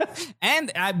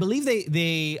 And I believe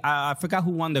they I forgot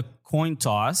who won the coin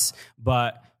toss,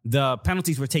 but the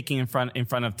penalties were taken in front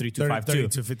of 3-2-5-2.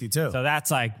 32-52. So that's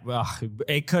like,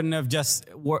 it couldn't have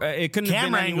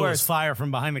been any worse. Was fire from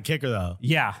behind the kicker, though.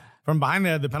 Yeah. From behind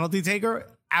the penalty taker,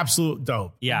 absolute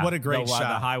dope. Yeah. What a great shot. The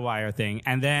high wire thing.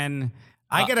 And then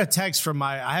I get a text from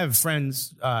I have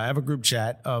friends, I have a group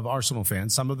chat of Arsenal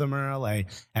fans. Some of them are in LA,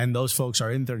 and those folks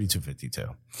are in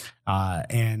 32-52.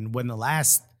 And when the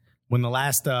last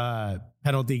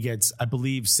penalty gets, I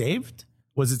believe, saved,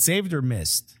 was it saved or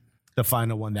missed? The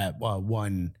final one that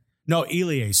won. No,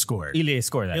 Ilie scored. Ilie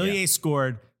scored that. Ilie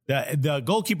scored. The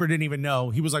goalkeeper didn't even know.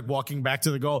 He was like walking back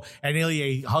to the goal, and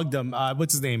Ilie hugged him.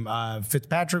 What's his name?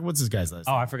 Fitzpatrick? What's his guy's last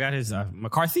name? Oh, I forgot his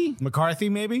McCarthy? McCarthy,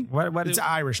 maybe? What it's an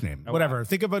Irish name. Whatever.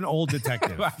 Think of an old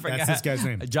detective. That's this guy's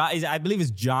name. I believe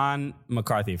it's John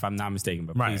McCarthy, if I'm not mistaken,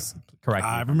 but please correct me.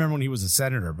 I remember when he was a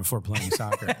senator before playing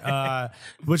soccer.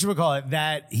 Whatchamacallit,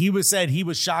 that he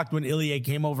was shocked when Ilie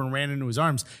came over and ran into his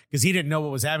arms because he didn't know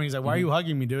what was happening. He's like, why are you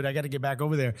hugging me, dude? I got to get back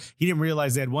over there. He didn't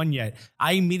realize they had won yet.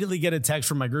 I immediately get a text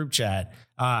from my group chat,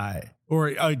 or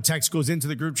a text goes into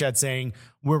the group chat saying,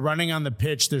 we're running on the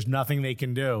pitch. There's nothing they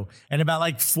can do. And about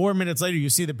like 4 minutes later, you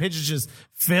see the pitch is just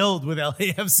filled with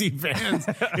LAFC fans.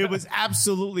 It was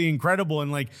absolutely incredible.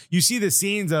 And like, you see the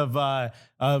scenes of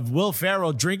Will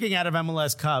Ferrell drinking out of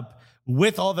MLS Cup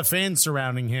with all the fans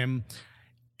surrounding him.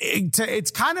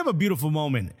 It's kind of a beautiful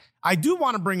moment. I do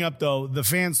want to bring up, though, the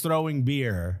fans throwing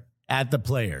beer at the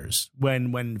players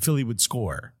when Philly would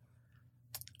score.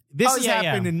 This has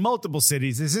happened in multiple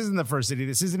cities. This isn't the first city.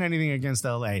 This isn't anything against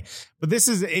LA. But this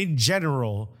is, in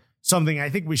general, something I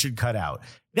think we should cut out.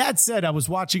 That said, I was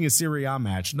watching a Serie A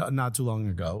match not too long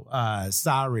ago.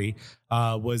 Sarri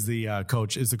is the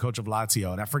coach of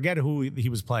Lazio. And I forget who they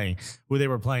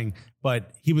were playing.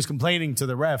 But he was complaining to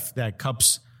the ref that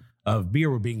cups of beer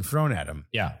were being thrown at him.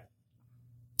 Yeah.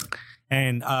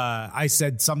 And I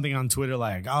said something on Twitter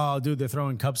like, oh, dude, they're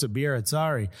throwing cups of beer at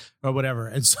Sarri or whatever.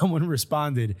 And someone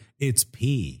responded, it's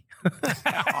pee.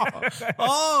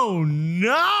 Oh,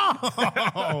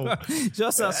 no.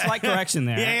 Just a slight correction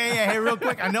there. Yeah. Hey, real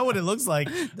quick. I know what it looks like.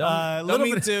 Don't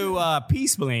mean to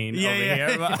peace-plain over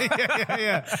here.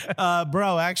 Yeah.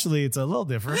 Bro, actually, it's a little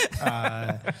different.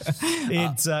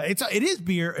 It is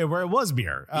beer where it was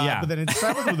beer. But then it's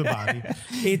traveled through the body.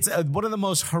 It's one of the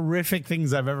most horrific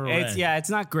things I've ever read. It's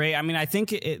not great. I mean, I think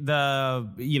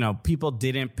people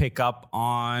didn't pick up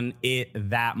on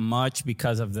it that much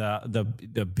because of the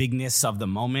bigness of the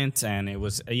moment, and it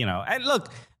was, and look,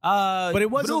 But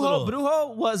it was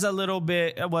Brujo was a little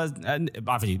bit. It was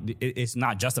obviously it's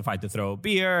not justified to throw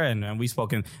beer, and we've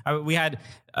spoken. We had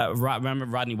remember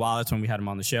Rodney Wallace when we had him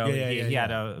on the show. He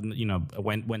had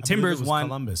when Timbers won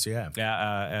Columbus,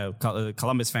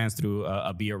 Columbus fans threw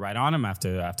a beer right on him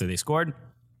after they scored.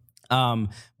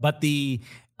 But the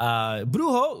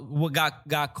Brujo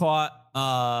got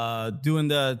caught doing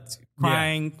the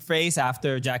crying face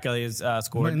after Jack Elliott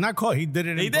scored. Not caught. He did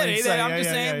it. He did it. I'm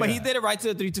just saying, but he did it right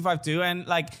to the 3-2-5-2, and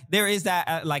like there is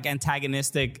that like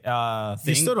antagonistic thing.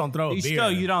 You still don't throw a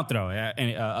beer. You don't throw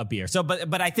a beer. So,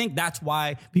 but I think that's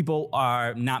why people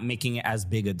are not making it as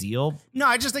big a deal. No,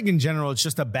 I just think in general it's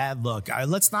just a bad look.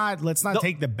 Let's not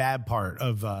take the bad part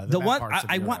of the one.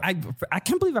 I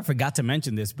can't believe I forgot to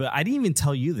mention this, but I didn't even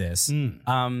tell you this.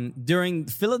 During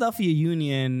Philadelphia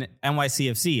Union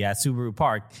NYCFC at Subaru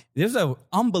Park, there's an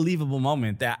unbelievable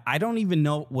moment that I don't even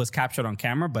know was captured on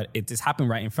camera, but it just happened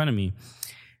right in front of me.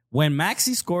 When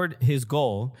Maxi scored his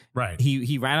goal, right,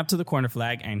 he ran up to the corner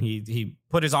flag and he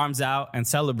put his arms out and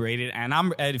celebrated.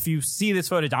 And if you see this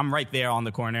footage, I'm right there on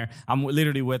the corner. I'm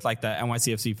literally with like the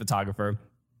NYCFC photographer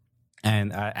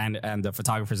and the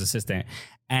photographer's assistant,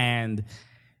 and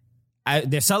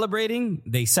they're celebrating.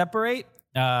 They separate.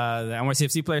 The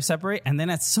NYCFC players separate, and then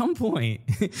at some point,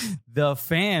 the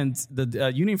fans, the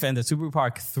Union fans at Subaru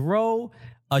Park, throw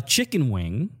a chicken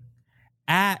wing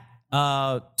at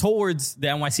towards the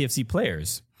NYCFC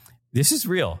players. This is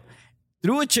real.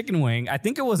 Threw a chicken wing. I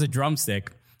think it was a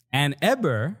drumstick, and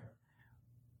Eber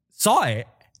saw it,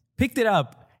 picked it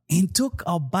up, and took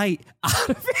a bite out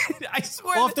of it. I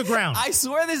swear, off the ground. I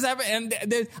swear this happened,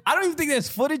 and I don't even think there's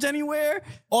footage anywhere.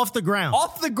 Off the ground.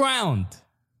 Off the ground.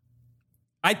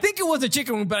 I think it was a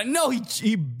chicken wing, but I know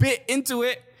he bit into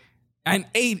it and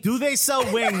ate. Do they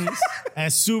sell wings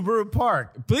at Subaru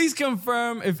Park? Please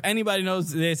confirm if anybody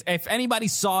knows this, if anybody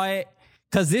saw it,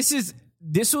 because this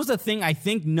was a thing I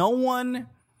think no one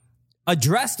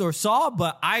addressed or saw,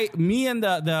 but me and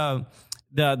the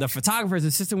photographer's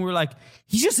assistant, we were like,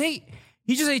 he just ate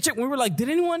chicken. We were like, did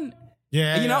anyone?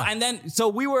 Yeah, you know. And then so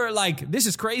we were like, this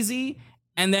is crazy.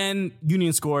 And then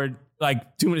Union scored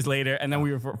like 2 minutes later, and then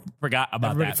we forgot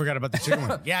about Everybody that. forgot about the chicken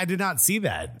wing. Yeah, I did not see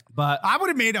that. But I would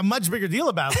have made a much bigger deal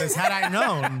about this had I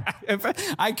known.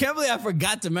 I can't believe I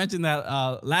forgot to mention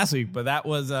that last week, but that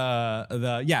was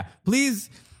please.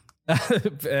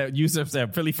 Yusuf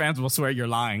said, Philly fans will swear you're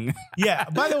lying. Yeah.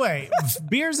 By the way,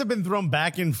 beers have been thrown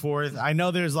back and forth. I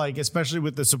know there's like, especially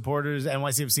with the supporters,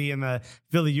 NYCFC and the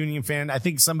Philly Union fan. I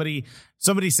think somebody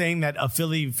saying that a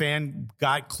Philly fan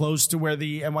got close to where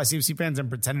the NYCFC fans and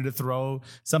pretended to throw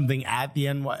something at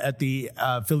the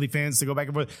Philly fans to go back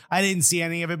and forth. I didn't see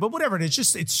any of it, but whatever.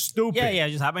 It's stupid. Yeah.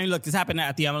 Just happened. Look, this happened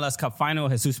at the MLS Cup final.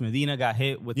 Jesus Medina got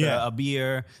hit with a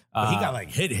beer. He got like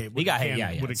hit. He got hit.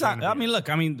 Yeah.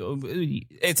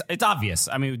 It's obvious.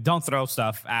 I mean, don't throw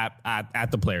stuff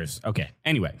at the players. Okay.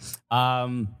 Anyway,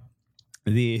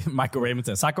 the Michael Raymond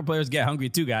says soccer players get hungry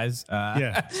too, guys.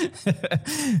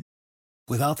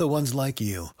 Without the ones like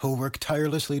you who work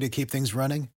tirelessly to keep things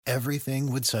running,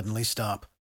 everything would suddenly stop.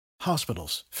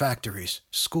 Hospitals, factories,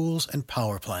 schools, and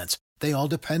power plants—they all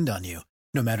depend on you.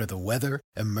 No matter the weather,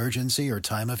 emergency, or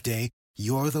time of day,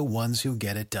 you're the ones who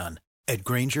get it done. At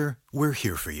Grainger, we're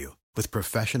here for you with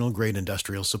professional-grade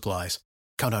industrial supplies.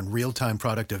 Count on real-time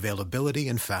product availability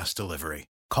and fast delivery.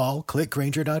 Call, click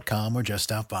Grainger.com, or just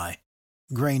stop by.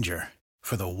 Grainger,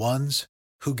 for the ones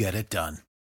who get it done.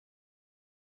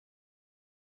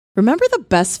 Remember the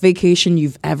best vacation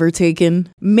you've ever taken?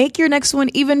 Make your next one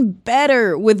even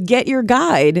better with Get Your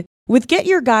Guide. With Get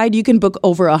Your Guide, you can book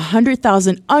over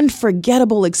 100,000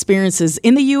 unforgettable experiences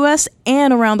in the U.S.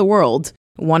 and around the world.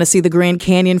 Want to see the Grand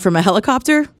Canyon from a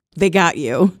helicopter? They got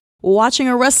you. Watching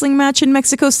a wrestling match in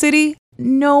Mexico City?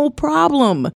 No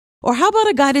problem. Or how about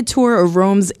a guided tour of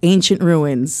Rome's ancient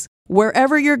ruins?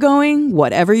 Wherever you're going,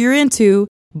 whatever you're into,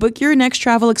 book your next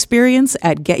travel experience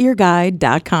at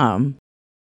getyourguide.com.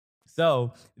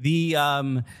 So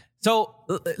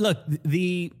look,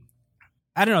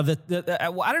 I don't know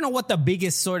I don't know what the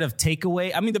biggest sort of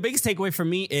takeaway. I mean, the biggest takeaway for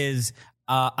me is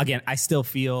again, I still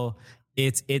feel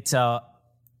it's the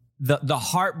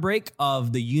heartbreak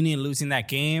of the Union losing that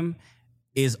game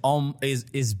is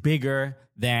bigger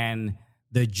than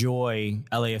the joy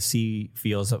LAFC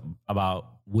feels about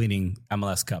winning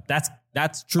MLS Cup.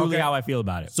 That's truly how I feel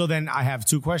about it. So then I have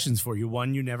two questions for you.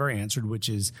 One you never answered, which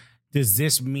is, does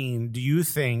this mean, do you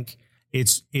think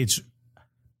it's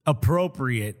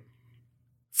appropriate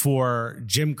for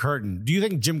Jim Curtin? Do you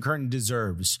think Jim Curtin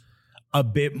deserves a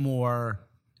bit more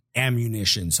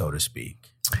ammunition, so to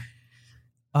speak?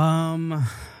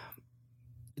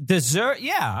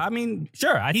 Yeah, I mean,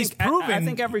 sure. I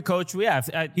think every coach we have,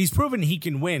 he's proven he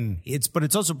can win. But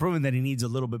it's also proven that he needs a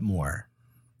little bit more.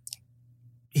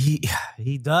 He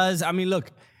does. I mean,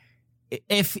 look,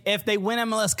 if they win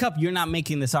MLS Cup, you're not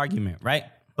making this argument, right?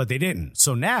 But they didn't.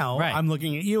 So now I'm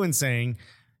looking at you and saying,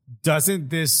 doesn't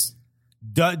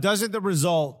the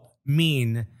result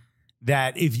mean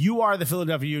that if you are the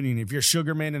Philadelphia Union, if you're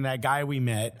Sugarman and that guy we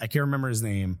met, I can't remember his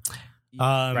name.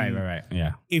 Right.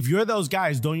 Yeah. If you're those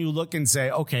guys, don't you look and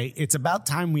say, okay, it's about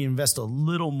time we invest a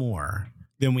little more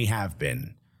than we have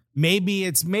been. Maybe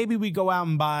we go out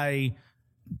and buy,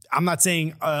 I'm not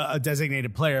saying a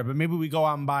designated player, but maybe we go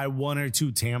out and buy 1 or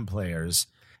 2 TAM players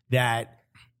that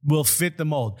will fit the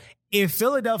mold. If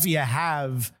Philadelphia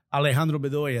have Alejandro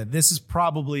Bedoya, this is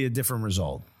probably a different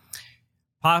result.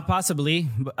 Possibly.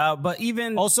 But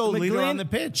even also McGlynn, leader on the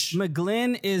pitch.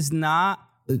 McGlynn is not.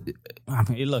 I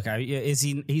mean, look,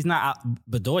 he's not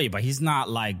Bedoya, but he's not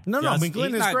like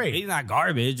McGlynn is great. He's not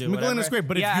garbage. McGlynn is great,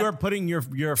 but if you're putting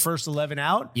your first 11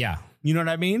 out, you know what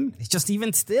I mean. It's just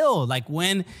even still like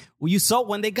when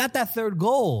they got that third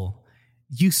goal,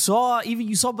 you saw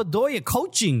Bedoya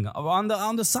coaching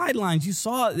on the sidelines. You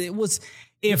saw it was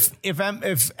if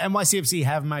NYCFC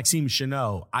have Maxime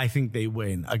Chanot, I think they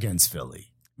win against Philly.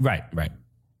 Right.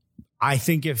 I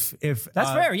think if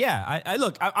that's fair, yeah.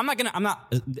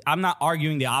 I'm not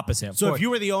arguing the opposite. So if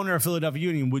you were the owner of Philadelphia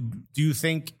Union, do you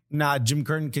think Jim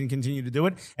Curtin can continue to do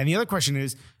it? And the other question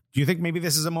is, do you think maybe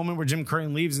this is a moment where Jim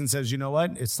Curtin leaves and says, you know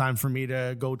what, it's time for me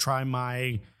to go try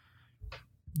my,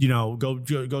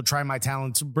 go try my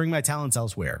talents, bring my talents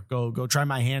elsewhere, go try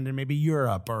my hand in maybe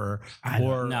Europe or it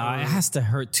has to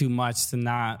hurt too much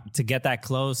to get that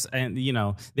close. And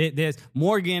there's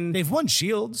Morgan. They've won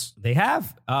Shields. They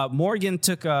have. Morgan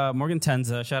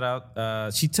Tenza, shout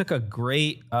out. She took a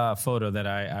great photo that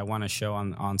I want to show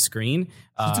on screen.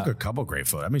 She took a couple great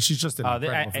photos. I mean, she's just an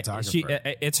incredible photographer.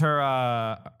 It's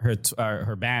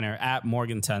her banner at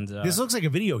Morgan Tenza. This looks like a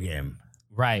video game.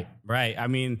 Right. I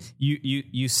mean,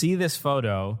 you see this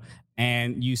photo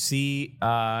and you see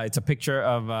it's a picture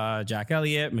of Jack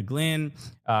Elliott, McGlynn,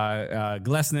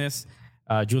 Glesnes,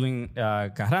 Julian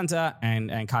Carranza,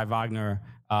 and Kai Wagner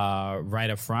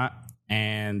right up front.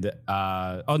 And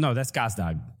that's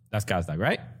Gazdag. That's Gazdag,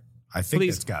 right? I think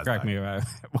it's Gazdag. Correct me.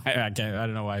 I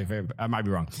don't know why. I might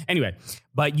be wrong. Anyway,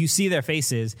 but you see their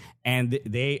faces, and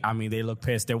they look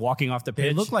pissed. They're walking off the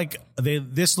pitch.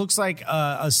 This looks like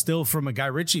a still from a Guy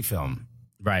Ritchie film.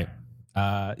 Right.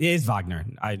 It is Wagner.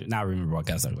 I now remember what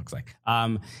Gazdag looks like.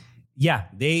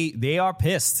 They are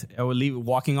pissed.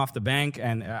 Walking off the bank,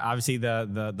 and obviously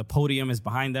the podium is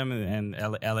behind them, and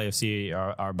LAFC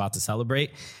are about to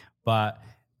celebrate, but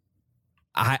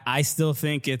I still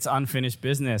think it's unfinished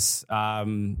business.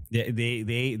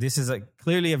 This is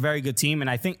clearly a very good team, and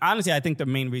I think the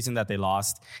main reason that they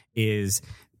lost is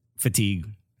fatigue.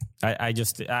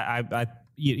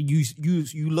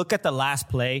 You look at the last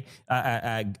play,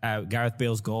 Gareth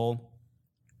Bale's goal,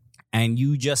 and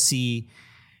you just see.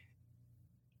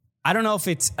 I don't know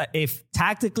if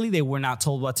tactically they were not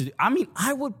told what to do. I mean,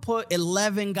 I would put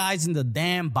 11 guys in the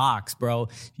damn box, bro.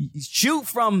 Shoot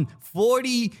from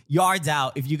 40 yards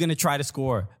out if you're going to try to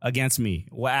score against me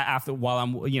while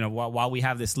we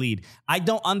have this lead. I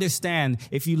don't understand.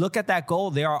 If you look at that goal,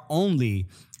 there are only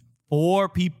 4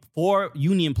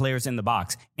 Union players in the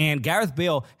box. And Gareth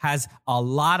Bale has a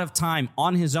lot of time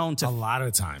on his own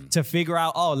to figure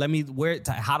out,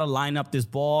 how to line up this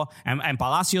ball. And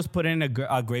Palacios put in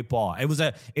a great ball. It was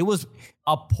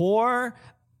a poor,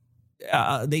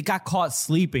 they got caught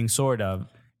sleeping, sort of.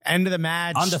 End of the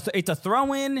match. It's a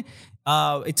throw-in.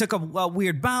 It took a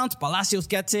weird bounce. Palacios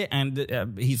gets it,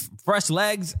 and he's fresh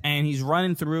legs, and he's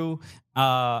running through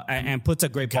and puts a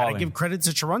great ball in. Gotta give credit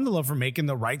to Cherundolo for making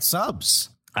the right subs.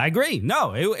 I agree.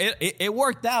 No, it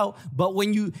worked out. But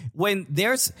when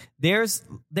there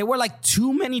were like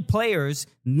too many players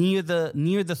near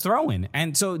the throw-in,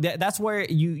 and so that's where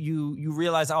you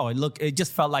realize, it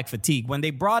just felt like fatigue. When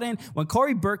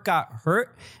Corey Burke got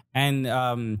hurt, and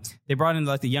they brought in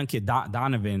like the young kid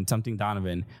Donovan,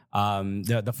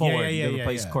 the forward that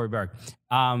replaced Corey Burke.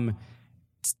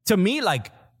 To me,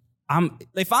 like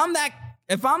if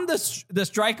I'm the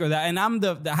striker and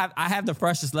I have the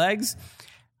freshest legs,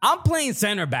 I'm playing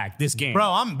center back this game. Bro,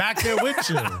 I'm back there with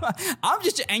you.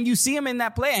 And you see him in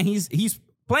that play, and he's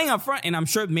playing up front, and I'm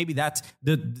sure maybe that's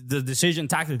the decision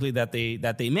tactically that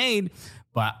they made.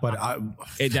 But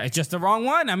it's just the wrong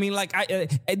one. I mean, like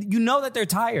that they're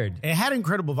tired. It had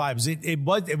incredible vibes.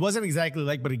 It wasn't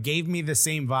exactly but it gave me the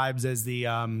same vibes as the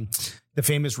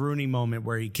famous Rooney moment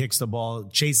where he kicks the ball,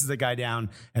 chases the guy down,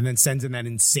 and then sends in that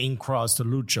insane cross to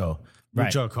Lucho.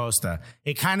 Lucho Acosta.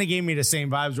 It kind of gave me the same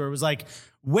vibes where it was like,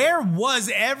 where was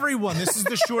everyone? This is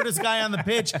the shortest guy on the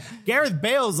pitch. Gareth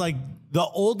Bale's like the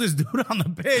oldest dude on the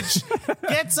pitch.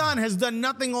 Gets on, has done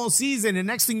nothing all season, and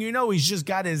next thing you know, he's just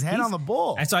got his head on the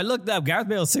ball. And so I looked up. Gareth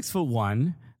Bale is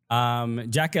 6'1".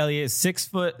 Jack Elliott is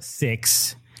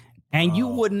 6'6", and you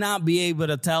would not be able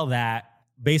to tell that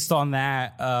based on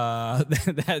that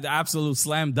that absolute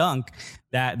slam dunk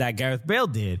that Gareth Bale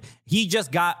did. He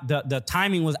just got the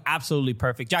timing was absolutely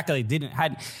perfect. Jack Elliott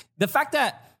had the fact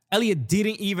that Elliott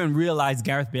didn't even realize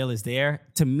Gareth Bale is there.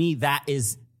 To me, that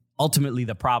is ultimately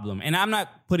the problem. And I'm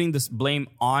not putting this blame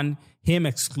on him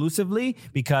exclusively,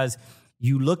 because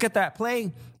you look at that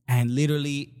play and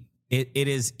literally it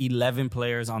is 11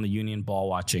 players on the Union ball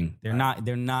watching. They're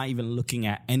not even looking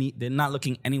at they're not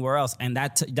looking anywhere else. And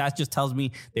that just tells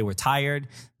me they were tired.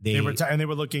 They were tired, and they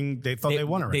were looking, they thought they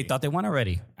won already. They thought they won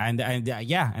already. And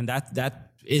that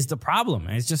is the problem.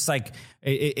 And it's just like,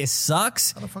 it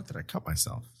sucks. How the fuck did I cut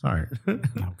myself? Sorry.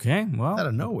 Okay, well, out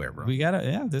of nowhere, bro. We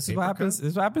gotta, this is what happens.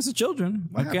 This is what happens to children.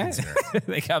 What okay,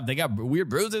 they got weird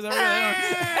bruises over there.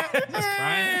 Just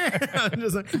crying.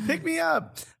 Just like, pick me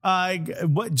up.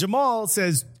 What Jamal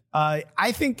says,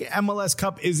 I think MLS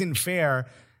Cup isn't fair.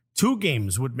 2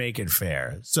 games would make it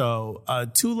fair. So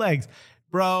 2 legs.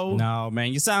 Bro. No,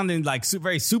 man. You're sounding like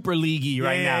very super leaguey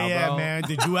right now, bro. Yeah, man.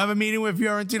 Did you have a meeting with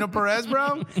Fiorentino Perez,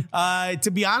 bro?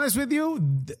 To be honest with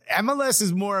you, MLS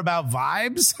is more about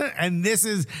vibes, and this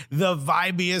is the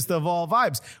vibiest of all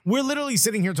vibes. We're literally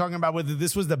sitting here talking about whether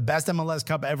this was the best MLS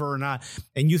Cup ever or not,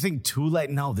 and you think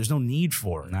no, there's no need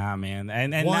for it. Nah, man.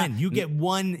 And you get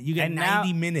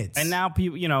 90 minutes. And now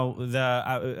people,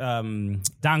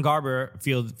 Don Garber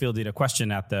fielded a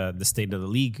question at the State of the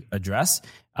League address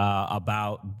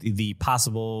about the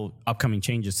possible upcoming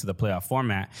changes to the playoff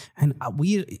format, and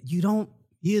you don't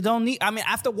need. I mean,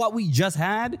 after what we just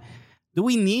had, do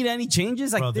we need any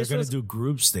changes? Like, bro, they're gonna do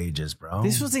group stages, bro.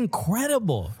 This was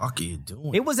incredible. What are you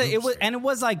doing? It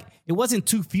wasn't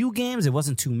too few games. It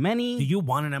wasn't too many. Do you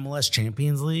want an MLS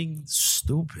Champions League?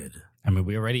 Stupid. I mean,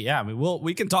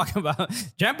 we can talk about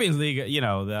Champions League.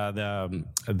 The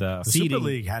Super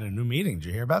League had a new meeting. Did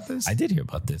you hear about this? I did hear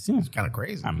about this. Yeah. It's kind of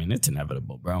crazy. I mean, it's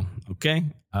inevitable, bro. Okay,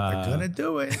 they're gonna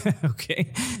do it.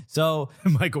 Okay, so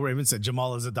Michael Raymond said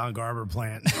Jamal is a Don Garber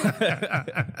plant.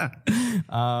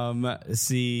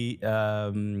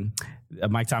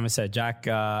 Mike Thomas said Jack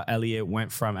Elliott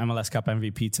went from MLS Cup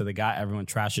MVP to the guy everyone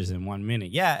trashes in 1 minute.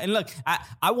 Yeah, and look,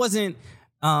 I wasn't.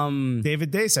 David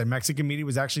Day said Mexican media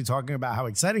was actually talking about how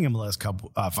exciting MLS Cup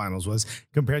finals was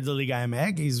compared to Liga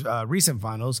MX's recent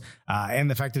finals, and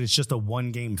the fact that it's just a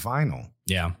 1-game final.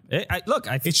 Yeah.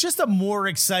 It's just a more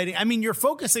exciting. I mean, you're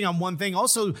focusing on one thing.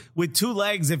 Also, with 2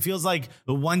 legs, it feels like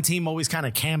the one team always kind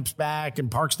of camps back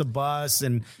and parks the bus,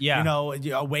 and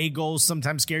away goals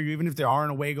sometimes scare you, even if there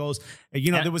aren't away goals.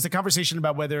 There was a conversation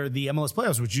about whether the MLS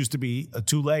playoffs, which used to be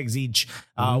 2 legs each,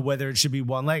 whether it should be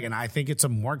 1 leg, and I think it's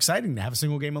more exciting to have a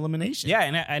single game elimination.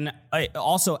 Yeah, and it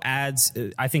also adds,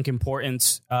 I think,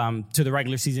 importance to the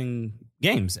regular season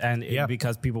games, and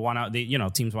because people want to,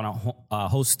 teams want to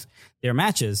host their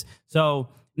matches. So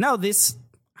no, this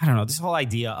whole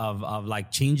idea of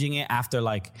like changing it after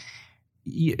like,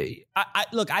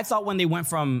 I thought when they went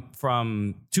from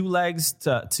 2 legs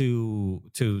to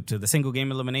the single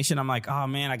game elimination, I'm like, oh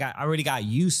man, I already got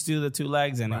used to the 2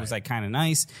 legs, and it was like kind of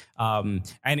nice.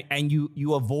 And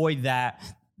you avoid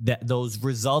those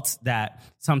results that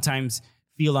sometimes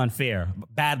feel unfair,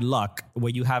 bad luck,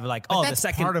 where you have like, that's the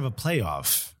second part of a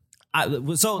playoff.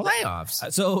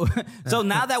 Playoffs. So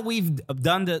now that we've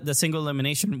done the single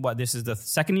elimination, this is the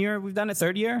 2nd year we've done it,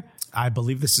 3rd year? I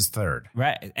believe this is 3rd.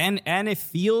 Right. And it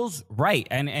feels right.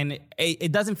 And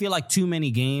it doesn't feel like too many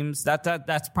games.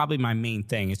 That's probably my main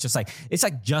thing. It's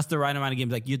like just the right amount of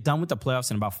games. Like, you're done with the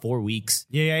playoffs in about 4 weeks.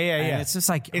 Yeah. And it's just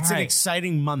like, it's an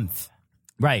exciting month.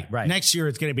 Right. Next year,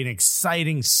 it's going to be an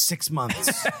exciting 6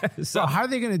 months. So how are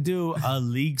they going to do a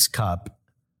Leagues Cup,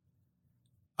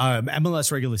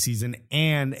 MLS regular season,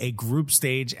 and a group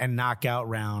stage and knockout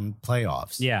round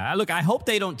playoffs? Yeah. Look, I hope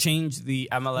they don't change the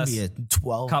MLS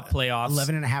 12 Cup playoffs.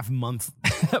 11 and a half month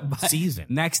season.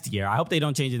 Next year. I hope they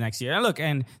don't change it next year. And look,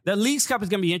 and the Leagues Cup is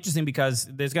going to be interesting because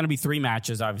there's going to be 3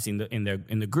 matches, obviously, in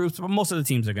the groups, but most of the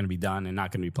teams are going to be done and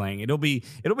not going to be playing. It'll be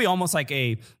almost like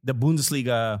the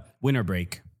Bundesliga winter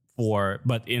break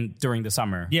during the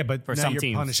summer. Yeah, but for now some you're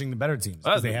teams, punishing the better teams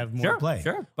because they have more to play.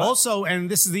 Sure. Also, and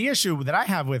this is the issue that I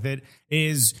have with it,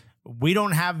 is we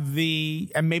don't have but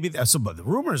the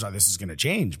rumors are this is going to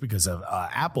change because of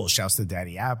Apple. Shouts to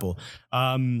Daddy Apple.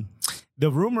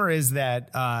 The rumor is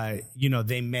that,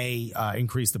 they may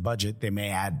increase the budget. They may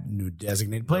add new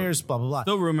designated players, blah, blah, blah.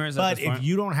 Still rumors. But if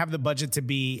you don't have the budget to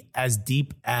be as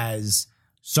deep as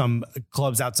some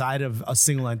clubs outside of a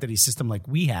single entity system like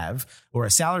we have, or a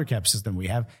salary cap system we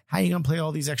have, how are you going to play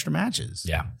all these extra matches?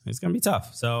 Yeah, it's going to be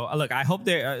tough. So, look, I hope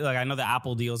I know the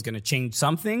Apple deal is going to change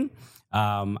something.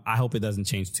 I hope it doesn't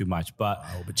change too much, but I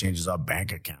hope it changes our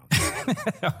bank account.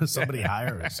 Somebody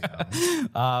hire us.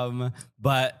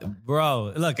 But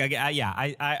bro, look,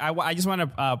 I just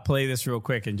want to play this real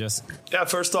quick and just. Yeah,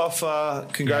 first off,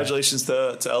 congratulations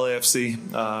to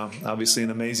LAFC. Obviously,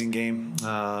 an amazing game.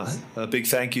 A big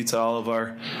thank you to all of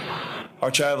our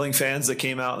traveling fans that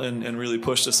came out and really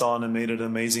pushed us on and made it an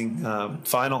amazing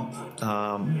final.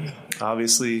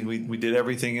 Obviously, we did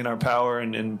everything in our power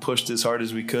and pushed as hard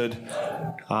as we could,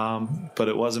 but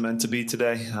it wasn't meant to be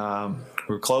today.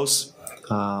 We're close.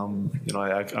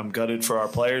 I'm gutted for our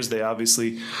players. They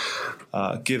obviously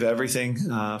give everything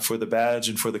for the badge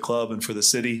and for the club and for the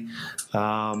city.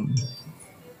 But,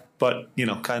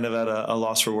 kind of at a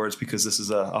loss for words because this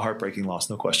is a heartbreaking loss,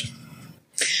 no question.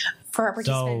 For our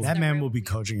participants, that man will be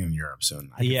coaching in Europe soon.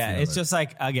 It's just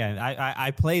like, again, I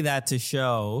play that to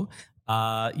show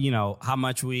how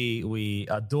much we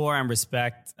adore and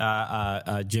respect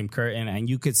Jim Curtin, and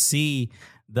you could see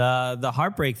the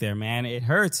heartbreak there, man. It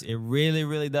hurts. It really,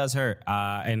 really does hurt.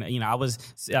 And I was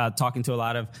talking to a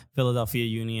lot of Philadelphia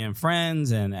Union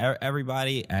friends and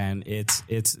everybody, and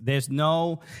there's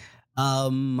no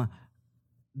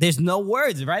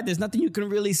words, right? There's nothing you can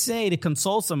really say to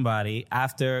console somebody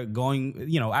after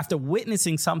after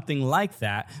witnessing something like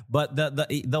that. But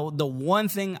the one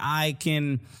thing I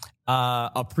can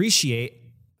appreciate,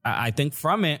 I think,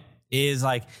 from it is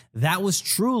like that was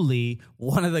truly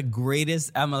one of the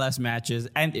greatest MLS matches,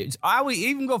 and I would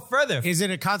even go further. Is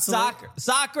it a consolation?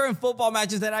 Soccer and football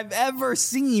matches that I've ever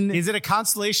seen. Is it a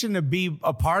consolation to be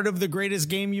a part of the greatest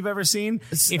game you've ever seen?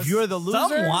 If you're the loser,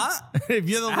 somewhat. If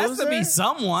you're the loser, it has to be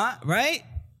somewhat, right?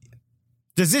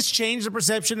 Does this change the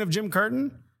perception of Jim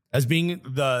Curtin as being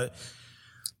the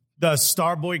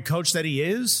star boy coach that he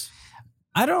is?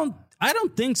 I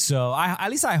don't think so. At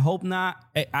least I hope not.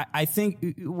 I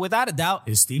think, without a doubt,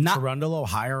 is Steve Cherundolo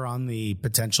higher on the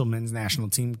potential men's national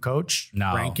team coach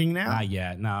ranking now? Not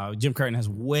yet. No, Jim Curtin has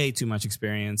way too much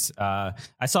experience. I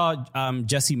saw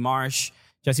Jesse Marsh.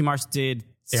 Jesse Marsh did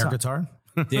air guitar.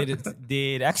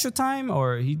 did Extra Time,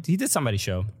 or he did somebody's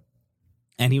show.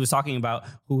 And he was talking about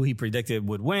who he predicted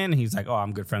would win. He's like, "Oh,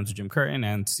 I'm good friends with Jim Curtin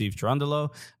and Steve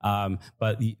Cherundolo."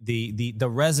 But the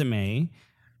resume,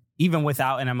 even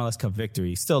without an MLS Cup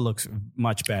victory, still looks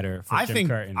much better for Jim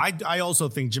Curtin. I also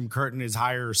think Jim Curtin is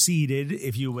higher seeded,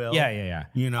 if you will. Yeah.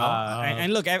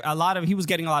 And look, he was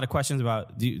getting a lot of questions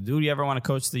about, do you ever want to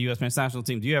coach the U.S. men's national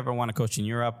team? Do you ever want to coach in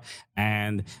Europe?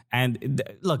 And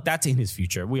look, that's in his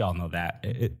future. We all know that.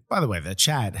 By the way, the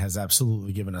chat has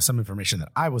absolutely given us some information that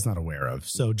I was not aware of.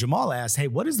 So Jamal asked, hey,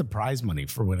 what is the prize money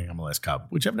for winning MLS Cup?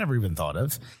 Which I've never even thought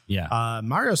of. Yeah.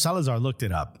 Mario Salazar looked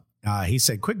it up. He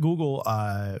said, quick Google,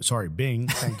 Bing,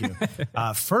 thank you.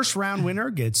 First round winner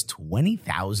gets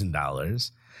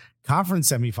 $20,000.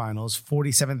 Conference semifinals,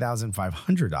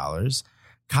 $47,500.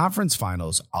 Conference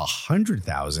finals,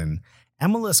 $100,000.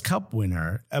 MLS Cup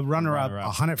winner, runner-up,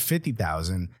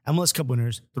 $150,000. MLS Cup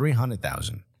winners,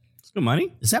 $300,000. It's good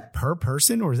money. Is that per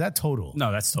person or is that total?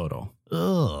 No, that's total.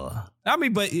 Ugh. I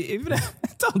mean, but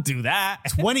don't do that.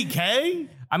 $20K?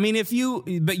 I mean,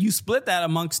 but you split that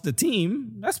amongst the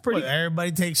team. That's pretty.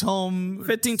 Everybody takes home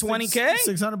 15, 20K,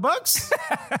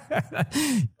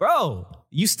 $600. Bro,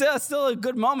 you still a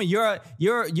good moment. Your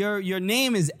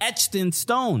name is etched in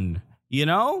stone. You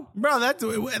know, bro, that's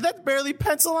barely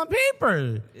pencil on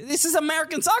paper. This is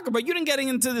American soccer, but you didn't get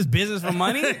into this business for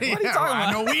money. What are you talking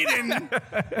about? No, we didn't.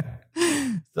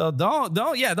 So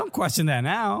don't question that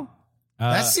now.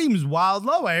 That seems wild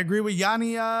low. I agree with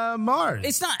Yanni Mars.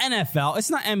 It's not NFL. It's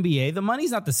not NBA. The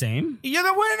money's not the same. You're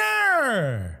the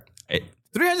winner.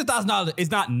 $300,000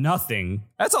 is not nothing.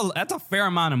 That's a fair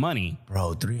amount of money,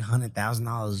 bro.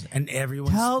 $300,000 and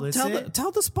everyone splits it.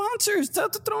 Tell the sponsors to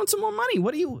throw in some more money.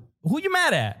 Who you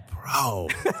mad at, bro?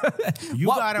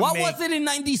 What was it in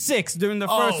 '96 during the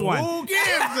first one? Who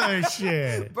gives a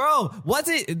shit, bro?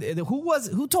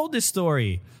 Who told this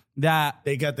story that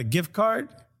they got the gift card?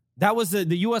 That was the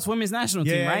U.S. women's national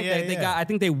team, right? They got, I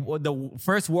think the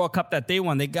first World Cup that they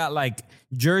won, they got like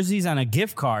jerseys and a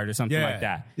gift card or something like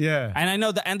that. Yeah. And I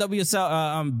know the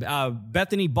NWSL,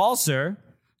 Bethany Balser,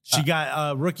 she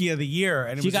got Rookie of the Year,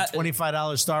 and it was a $25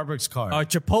 Starbucks card.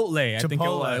 Chipotle, I think it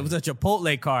was. It was a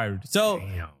Chipotle card. So,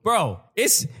 bro,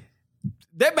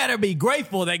 they better be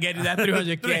grateful they're getting that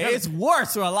 300K. It's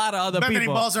worse for a lot of other Bethany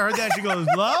people. Balsa heard that. She goes,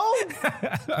 low?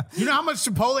 You know how much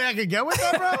Chipotle I could get with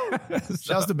that, bro?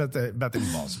 Shouts to Bethany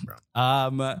Balsa, bro.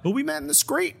 Who we met in the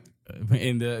street.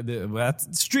 In the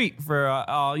street for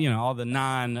all the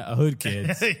non-hood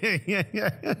kids.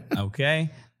 yeah. Okay.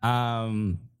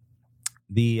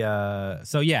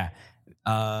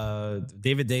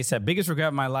 David Day said, biggest regret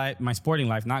of my sporting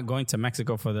life, not going to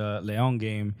Mexico for the León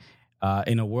game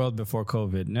in a world before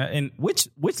COVID. And which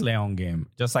León game?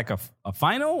 Just like a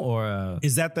final or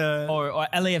is that the or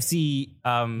LAFC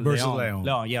versus León?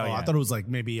 No, yeah, I thought it was like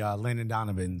maybe Landon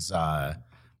Donovan's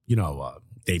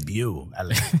debut.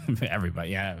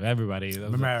 Everybody.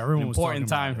 Remember, everyone was important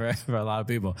time for a lot of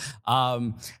people.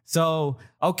 So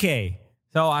hopefully,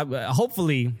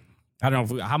 I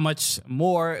don't know how much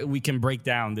more we can break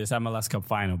down this MLS Cup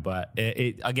final, but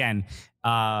it again,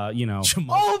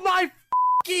 Oh my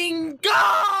fucking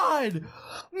God!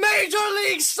 Major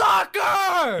League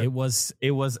Soccer! It was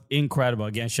incredible.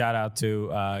 Again, shout out to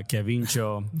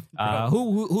Kevincho,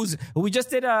 who we just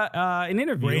did an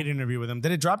interview. Great interview with him.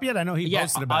 Did it drop yet? I know he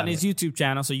posted about it on his YouTube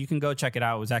channel, so you can go check it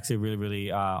out. It was actually a really,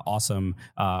 really awesome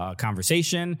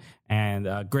conversation,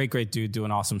 and great dude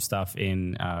doing awesome stuff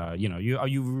in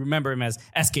you remember him as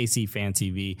SKC Fan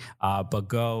TV, but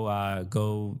go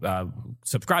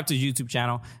subscribe to his YouTube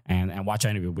channel and watch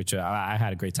our interview, which I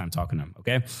had a great time talking to him.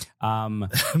 Okay.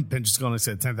 Ben just going to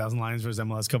say 10,000 Lions versus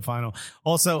MLS Cup final.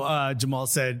 Also, Jamal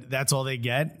said that's all they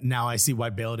get. Now I see why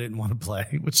Bale didn't want to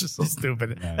play, which is so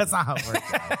stupid. Yeah. That's not how it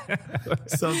works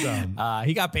out. So dumb.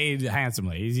 He got paid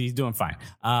handsomely. He's doing fine.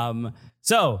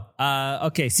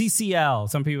 CCL.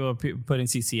 Some people are putting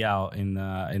CCL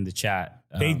in the chat.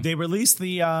 They released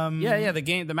the the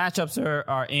game. The matchups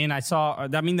are in. I saw.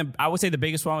 I would say the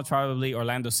biggest one was probably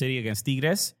Orlando City against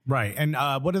Tigres. Right. And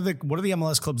what are the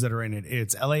MLS clubs that are in it?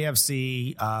 It's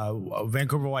LAFC,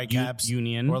 Vancouver Whitecaps,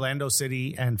 Union, Orlando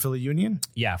City, and Philly Union.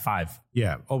 Yeah, 5.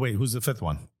 Yeah. Oh wait, who's the fifth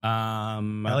one?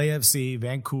 LAFC,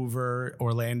 Vancouver,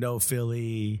 Orlando,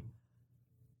 Philly.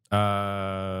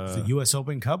 The U.S.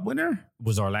 Open Cup winner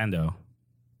was Orlando.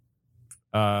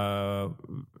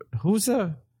 Who's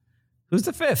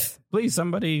the fifth? Please,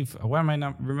 somebody. Why am I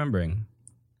not remembering?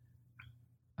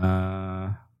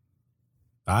 I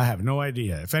have no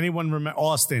idea. If anyone remember,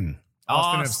 Austin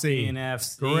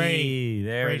FC. Great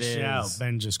it is. Shout,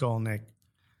 Ben Jaskolnik.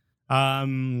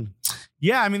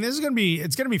 Yeah, I mean, it's gonna be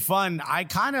fun.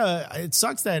 It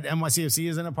sucks that NYCFC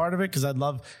isn't a part of it because I'd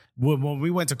love. When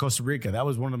we went to Costa Rica, that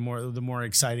was one of the more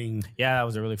exciting. Yeah, that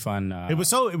was a really fun. It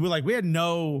was like we had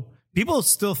no. People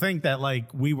still think that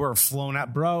like we were flown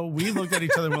out, bro. We looked at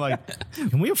each other and we're like,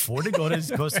 can we afford to go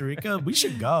to Costa Rica? We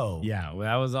should go. Yeah,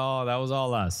 that was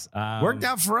all us. Worked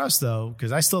out for us though,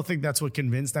 because I still think that's what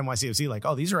convinced NYCFC. Like,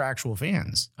 oh, these are actual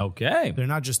fans. Okay, they're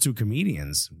not just two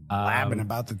comedians blabbing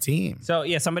about the team. So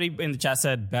yeah, somebody in the chat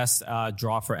said best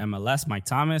draw for MLS, Mike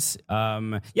Thomas.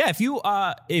 If you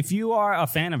are a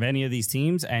fan of any of these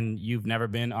teams and you've never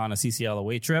been on a CCL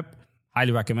away trip,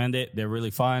 highly recommend it. They're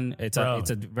really fun. It's a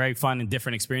very fun and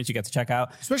different experience you get to check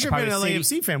out. Especially if you're an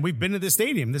LAFC fan. We've been to this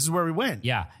stadium. This is where we went.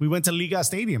 Yeah. We went to Liga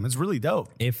Stadium. It's really dope.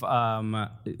 If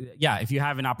you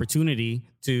have an opportunity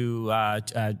to,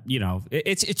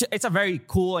 it's a very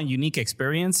cool and unique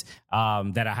experience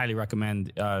that I highly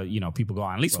recommend, people go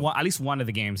on. At least one of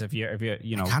the games if you're I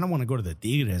kind of want to go to the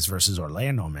Tigres versus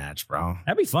Orlando match, bro.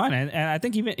 That'd be fun. And I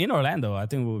think even in Orlando, I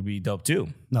think it would be dope too.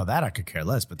 No, that I could care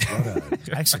less, but to go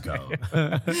to Mexico.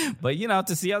 But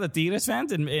to see other Tigres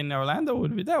fans in Orlando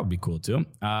would be cool too.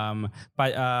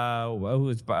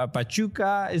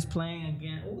 Pachuca is playing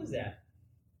again. What was that?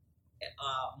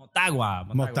 Motagua.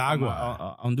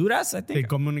 Honduras, I think.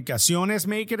 The Comunicaciones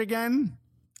make it again.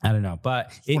 I don't know,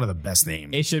 but it's one of the best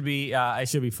names. It should be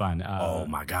fun. Oh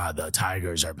my God, the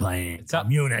Tigers are playing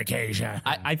Communication.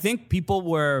 I think people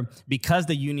were, because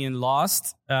the Union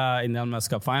lost in the MLS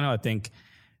Cup final, I think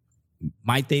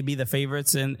might they be the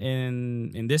favorites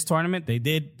in this tournament?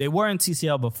 They were in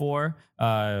CCL before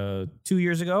 2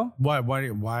 years ago. Why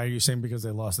are you saying because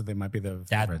they lost that they might be the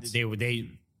favorites?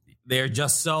 They're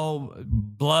just so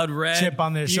blood red, chip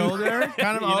on their shoulder,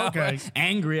 kind of okay,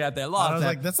 angry at their loss. I was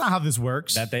like, that's not how this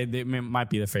works. That they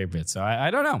might be the favorites. So I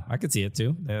don't know. I could see it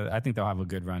too. I think they'll have a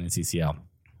good run in CCL.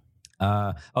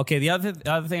 Okay, the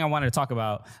other thing I wanted to talk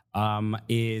about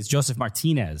is Joseph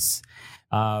Martinez.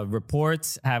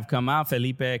 Reports have come out.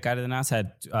 Felipe Cardenas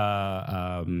had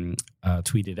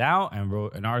tweeted out and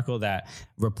wrote an article that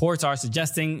reports are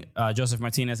suggesting Joseph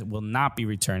Martinez will not be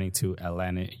returning to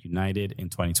Atlanta United in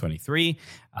 2023.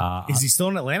 Is he still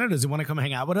in Atlanta? Does he want to come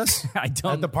hang out with us? I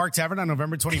don't. At the Park Tavern on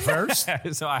November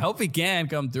 21st? So I hope he can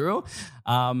come through.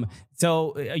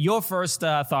 So your first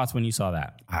thoughts when you saw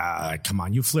that? Come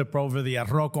on, you flip over the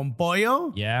arroz con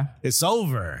pollo? Yeah. It's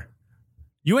over.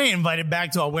 You ain't invited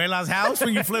back to Abuela's house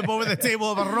when you flip over the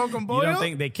table of arroz con pollo? You don't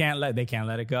think they can't let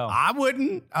it go? I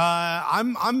wouldn't.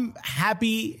 I'm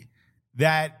happy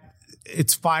that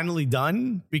it's finally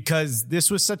done because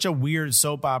this was such a weird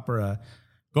soap opera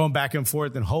going back and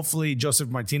forth, and hopefully Joseph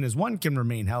Martinez, one, can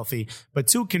remain healthy, but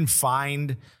two, can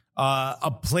find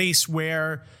a place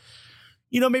where,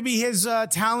 maybe his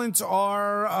talents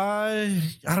are, I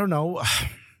don't know,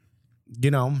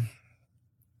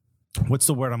 what's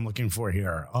the word I'm looking for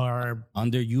here? Are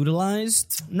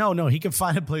underutilized? No, he can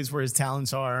find a place where his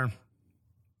talents are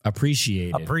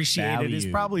appreciated. Appreciated is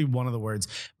probably one of the words.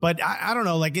 But I don't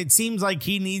know, like it seems like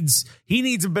he needs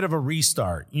a bit of a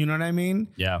restart. You know what I mean?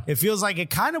 Yeah. It feels like it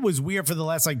kind of was weird for the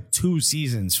last 2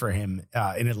 seasons for him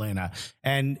in Atlanta.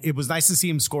 And it was nice to see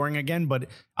him scoring again, but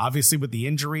obviously with the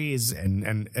injuries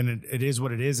and it is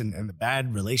what it is, and the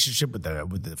bad relationship with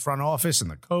the front office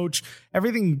and the coach,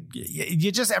 everything,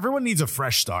 everyone needs a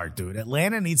fresh start, dude.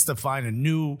 Atlanta needs to find a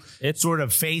new sort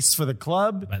of face for the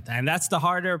club. And that's the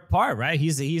harder part, right?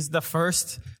 He's the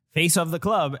first face of the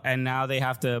club, and now they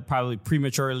have to probably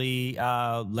prematurely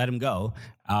let him go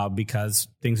because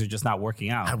things are just not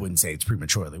working out. I wouldn't say it's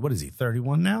prematurely. What is he,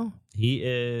 31 now? He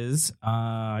is,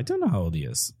 I don't know how old he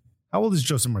is. How old is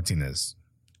Joseph Martinez?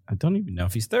 I don't even know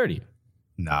if he's 30.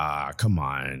 Nah, come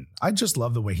on. I just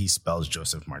love the way he spells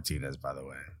Joseph Martinez, by the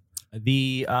way.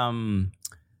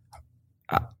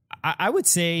 I would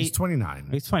say he's 29.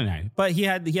 He's 29, but he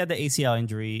had the ACL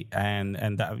injury, and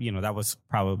that, that was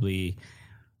probably.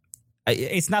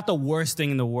 It's not the worst thing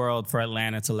in the world for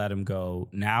Atlanta to let him go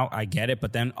now. I get it,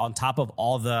 but then on top of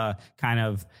all the kind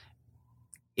of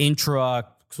intra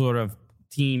sort of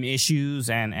team issues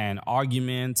and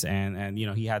arguments, and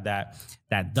he had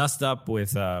that dust up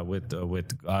with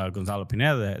Gonzalo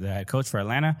Pineda, the head coach for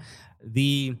Atlanta.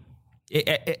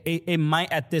 It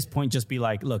might at this point just be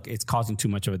like, look, it's causing too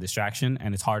much of a distraction,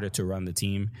 and it's harder to run the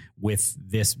team with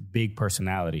this big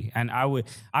personality. And I would.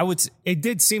 It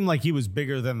did seem like he was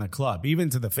bigger than the club, even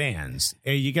to the fans.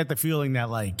 You get the feeling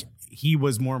that he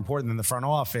was more important than the front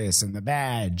office and the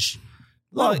badge.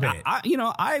 Well,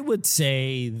 I would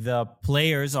say the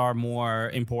players are more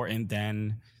important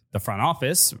than the front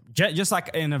office, just like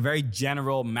in a very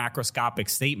general macroscopic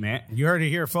statement. You heard it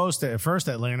here first,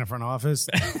 Atlanta front office.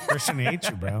 Christian hates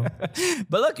you, bro.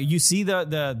 But look, you see they're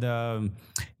the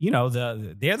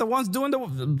ones doing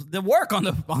the work on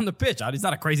the pitch. It's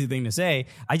not a crazy thing to say.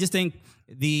 I just think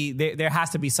there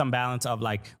has to be some balance of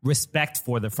respect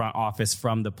for the front office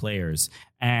from the players,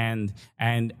 and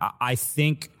I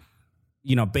think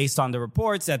based on the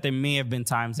reports that there may have been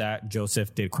times that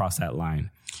Joseph did cross that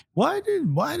line. Why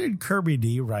did Kirby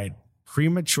D write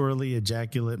prematurely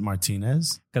ejaculate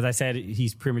Martinez? Because I said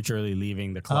he's prematurely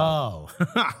leaving the club. Oh,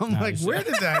 I'm where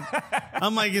did that?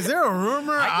 I'm like, is there a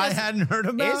rumor I hadn't heard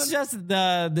about? It's just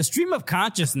the stream of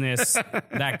consciousness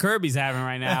that Kirby's having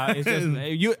right now. It's just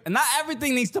not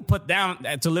everything needs to put down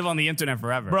to live on the internet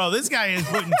forever. Bro, this guy is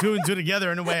putting 2 and 2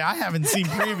 together in a way I haven't seen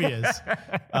previous.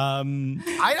 I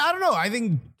don't know. I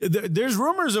think there's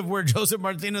rumors of where Joseph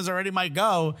Martinez already might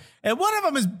go, and one of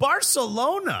them is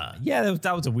Barcelona. Yeah,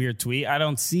 that was a weird tweet. I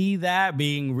don't see that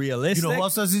being realistic. You know who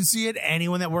else doesn't see it?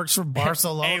 Anyone that works for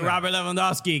Barcelona. Hey, Robert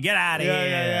Lewandowski, get out of here.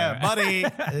 Yeah, buddy.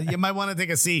 You might want to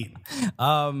take a seat.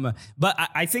 But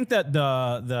I think that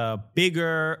the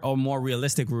bigger or more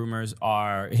realistic rumors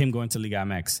are him going to Liga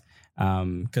MX.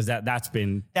 Because that's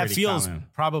been that feels common.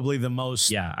 Probably the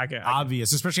most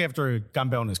obvious, especially after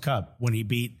Campeones Cup when he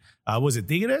beat was it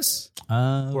Tigres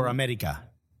or America?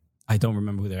 I don't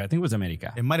remember who they were. I think it was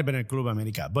America. It might have been a Club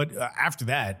America. But after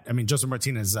that, I mean, Joseph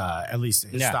Martinez, at least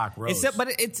his stock rose. But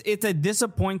it's a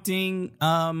disappointing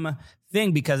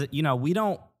thing because, we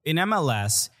don't, in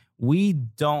MLS, we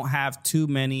don't have too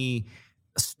many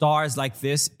stars like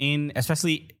this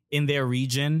especially in their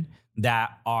region that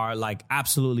are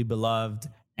absolutely beloved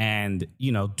and,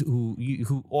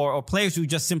 or players who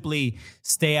just simply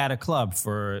stay at a club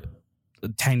for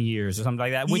 10 years or something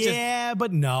like that.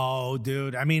 But no,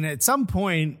 dude. I mean, at some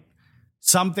point,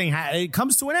 it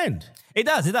comes to an end. It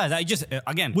does. I just,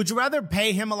 again. Would you rather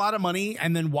pay him a lot of money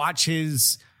and then watch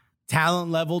his talent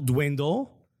level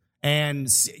dwindle and,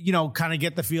 you know, kind of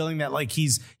get the feeling that like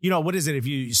he's, you know, what is it? If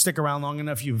you stick around long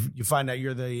enough, you find out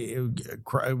you're the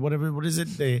whatever. What is it?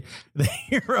 The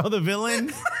hero, the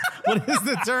villain. What is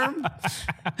the term?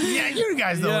 Yeah, you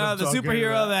guys know. Yeah, what I'm the talking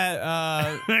superhero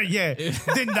about. that yeah,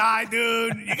 didn't die,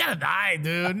 dude. You gotta die,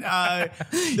 dude.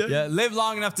 yeah, live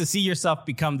long enough to see yourself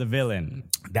become the villain.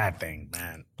 That thing,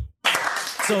 man.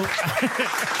 So that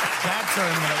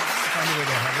term,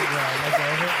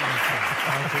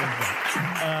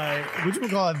 which we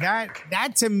call it,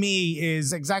 that to me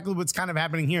is exactly what's kind of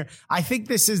happening here. I think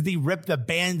this is the rip the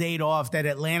Band-Aid off that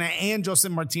Atlanta and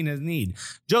Joseph Martinez need.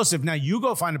 Joseph, now you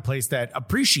go find a place that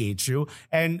appreciates you,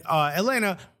 and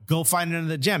Atlanta, go find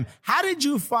another gem. How did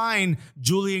you find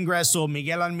Julian Gressel,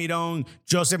 Miguel Almiron,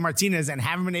 Joseph Martinez, and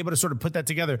haven't been able to sort of put that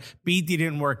together? Beatty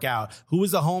didn't work out. Who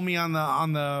was the homie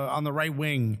on the right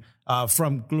wing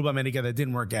from Club America that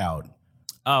didn't work out?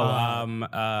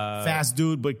 Fast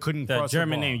dude, but couldn't cross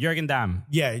German the ball. name, Jürgen Damm.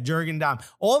 Yeah, Jürgen Damm.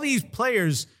 All these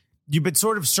players, you've been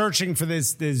sort of searching for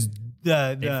this. They've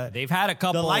had a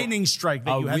couple. The lightning strike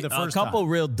that you had the first time. A couple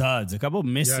real duds, a couple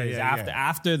misses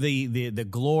after the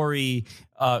glory.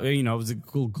 You know, it was the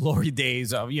cool glory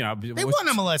days of, you know, they won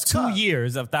MLS Cup. 2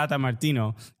 years of Tata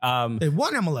Martino. They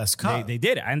won MLS Cup. They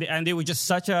did, and they were just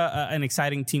such an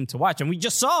exciting team to watch. And we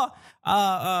just saw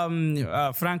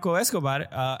Franco Escobar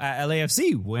at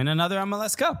LAFC win another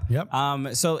MLS Cup. Yep.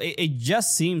 So it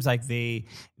just seems like they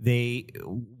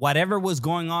whatever was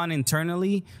going on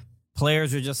internally,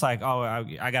 players were just like, oh,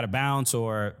 I got to bounce.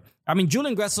 Or I mean,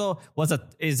 Julian Gressel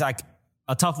is like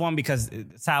a tough one because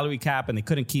salary cap, and they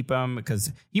couldn't keep him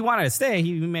because he wanted to stay.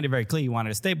 He made it very clear he wanted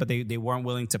to stay, but they weren't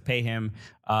willing to pay him.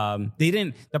 They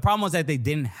didn't. The problem was that they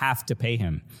didn't have to pay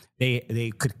him.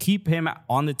 They could keep him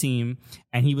on the team,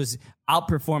 and he was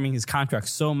outperforming his contract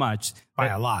so much by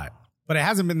a lot. But it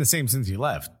hasn't been the same since he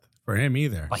left for him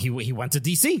either. But he went to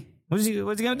DC. What's he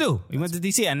gonna do? He went to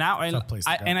DC, and now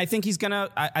I think he's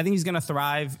gonna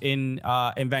thrive in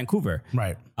Vancouver.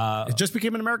 Right. It just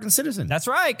became an American citizen. That's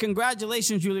right.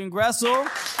 Congratulations, Julian Gressel.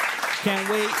 Can't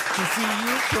wait to see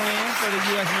you playing for the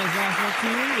U.S. men's national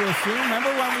team real soon. Remember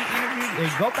when we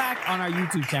interviewed? Go back on our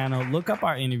YouTube channel, look up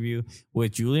our interview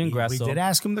with Julian Gressel. We did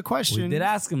ask him the question. We did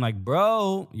ask him, like,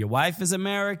 bro, your wife is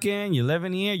American. You're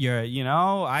living here. You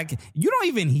don't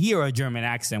even hear a German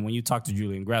accent when you talk to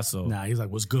Julian Gressel. Nah, he's like,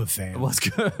 what's good, fam? What's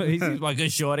good? He's like,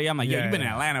 good shorty. I'm like, you've been in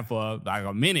Atlanta for like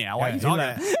a minute. Why are you talking?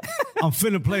 Like, I'm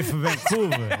finna play for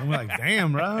Vancouver. I'm like,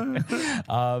 damn, bro.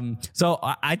 So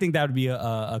I think that would be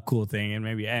a cool thing, and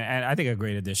maybe and I think a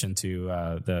great addition to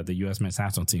the U.S. men's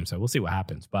national team. So we'll see what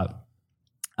happens. But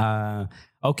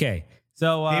okay,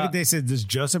 so David Day said, does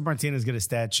Joseph Martinez get a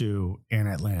statue in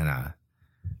Atlanta?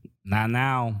 Not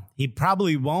now. He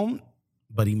probably won't,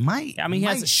 but he might. I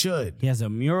mean, should. He has a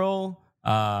mural.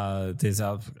 He's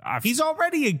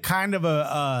already a kind of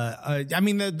I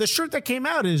mean, the shirt that came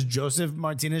out is Joseph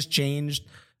Martinez changed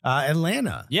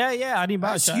Atlanta. Yeah.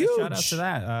 That's shout out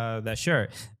to that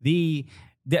shirt.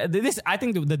 This I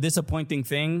think the disappointing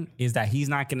thing is that he's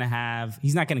not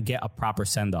gonna get a proper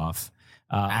send off.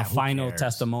 A final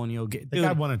testimonial. The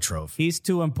guy won a trophy. He's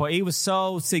too important. He was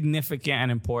so significant and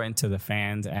important to the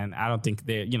fans, and I don't think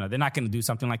they're not going to do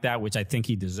something like that, which I think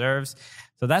he deserves.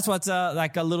 So that's what's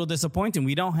like a little disappointing.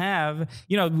 We don't have,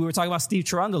 we were talking about Steve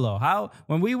Cherundolo.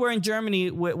 When we were in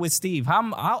Germany with Steve,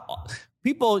 how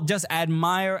people just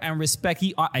admire and respect.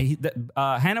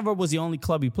 Hanover was the only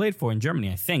club he played for in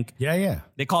Germany, I think. Yeah.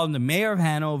 They call him the mayor of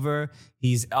Hanover.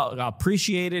 He's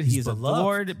appreciated. He's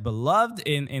adored, beloved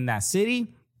in that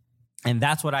city. And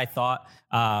that's what I thought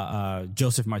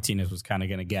Joseph Martinez was kind of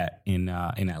going to get in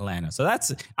Atlanta. So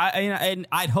that's and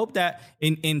I'd hope that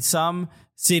in some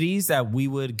cities that we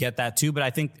would get that too. But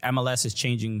I think MLS is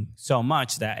changing so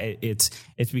much that it's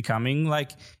becoming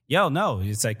like,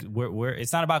 it's like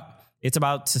it's not about. It's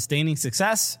about sustaining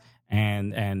success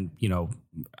and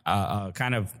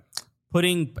kind of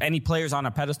putting any players on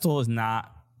a pedestal is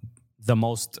not the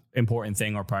most important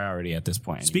thing or priority at this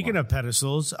point. Speaking of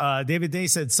pedestals, David Day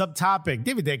said subtopic.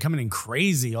 David Day coming in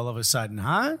crazy all of a sudden,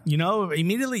 huh?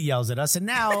 Immediately yells at us, and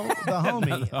now the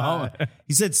homie.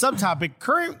 He said subtopic,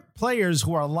 current players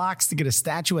who are locks to get a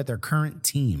statue at their current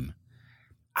team.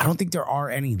 I don't think there are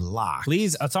any locks.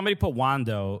 Please, somebody put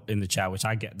Wando in the chat, which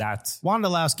I get. That's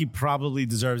Wondolowski probably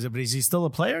deserves it, but is he still a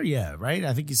player? Yeah, right?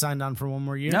 I think he signed on for one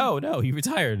more year. No, he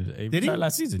retired. He retired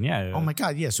last season, yeah. Oh, my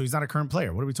God, yeah, so he's not a current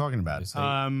player. What are we talking about?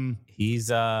 He's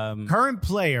current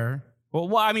player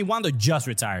Well, I mean, Wando just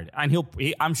retired, and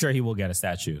I'm sure he will get a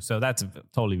statue. So that's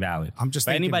totally valid. I'm just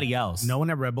but thinking, anybody else? No one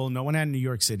at Red Bull, no one at New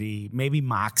York City. Maybe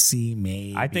Moxie.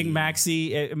 Maybe I think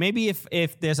Maxi. Maybe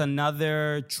if there's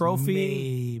another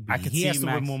trophy, maybe I could he see has to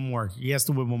win one more. He has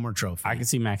to win one more trophy. I can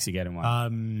see Maxi getting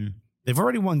one. They've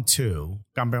already won 2: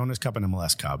 Campeones Cup and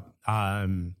MLS Cup.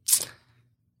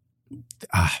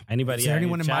 Anybody? Is there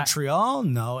anyone in Montreal?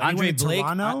 No. Andre Blake.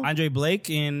 Toronto? Andre Blake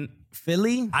in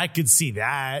Philly. I could see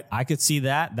that.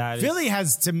 Philly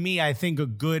has, to me, I think a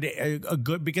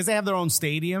good because they have their own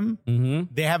stadium.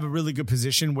 Mm-hmm. They have a really good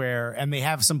position and they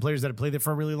have some players that have played there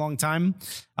for a really long time.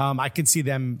 I could see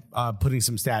them putting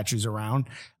some statues around.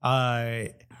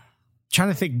 Trying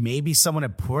to think, maybe someone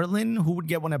at Portland. Who would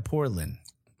get one at Portland?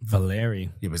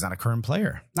 Valeri. He was not a current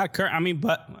player. Not current. I mean,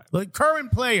 but like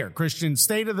current player. Christian,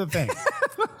 state of the thing.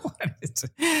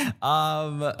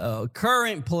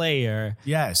 Current player.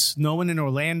 Yes. No one in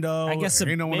Orlando. I guess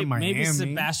no one in Miami. Maybe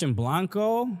Sebastian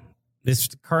Blanco. This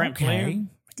current player. I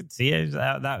could see it.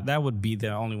 That would be the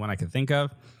only one I could think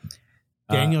of.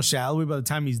 Daniel Shalhoub, by the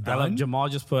time he's done. Jamal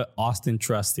just put Austin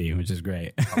Trusty, which is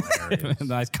great.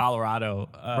 Nice Colorado.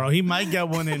 Bro, he might get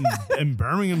one in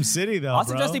Birmingham City, though.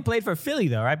 Austin Trusty played for Philly,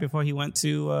 though, right? Before he went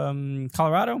to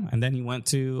Colorado, and then he went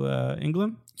to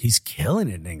England. He's killing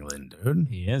it in England, dude.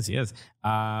 He is.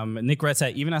 Nick Red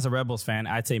said, even as a Rebels fan,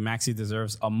 I'd say Maxi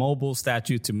deserves a mobile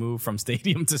statue to move from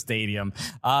stadium to stadium.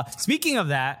 Speaking of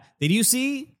that, did you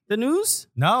see the news?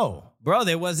 No. Bro,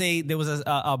 there was a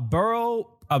borough...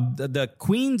 the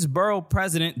Queensboro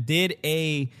president did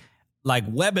a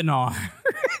webinar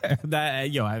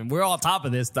that we're all top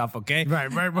of this stuff, okay? Right.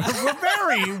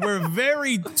 We're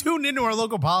very tuned into our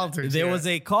local politics. There was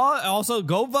a call. Also,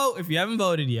 go vote if you haven't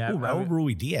voted yet. Raul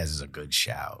Ruiz-Diaz is a good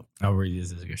shout.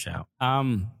 Ruiz-Diaz is a good shout.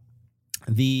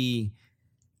 The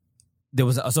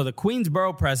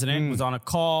Queensboro president was on a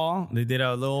call. They did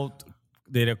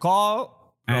a call.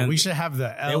 And we should have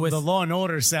the Law and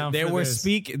Order sound. They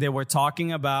were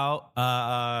talking about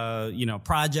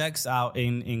projects out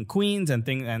in Queens and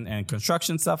things and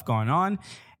construction stuff going on,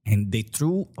 and they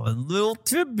threw a little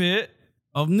tidbit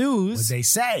of news. What they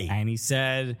say? And he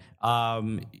said,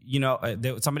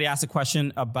 somebody asked a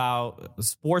question about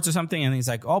sports or something, and he's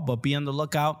like, "Oh, but be on the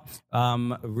lookout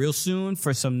real soon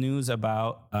for some news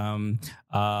about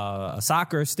a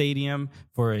soccer stadium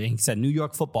for." He said New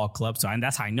York Football Club. So, and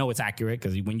that's how I know it's accurate,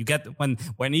 because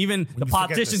when even the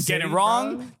politicians get it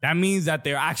wrong, that means that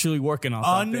they're actually working on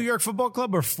something. New York Football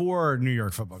Club or for New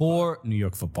York Football Club? For New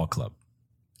York Football Club.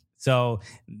 So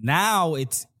now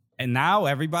now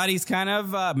everybody's kind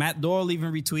of Matt Doyle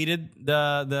even retweeted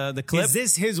the clip. Is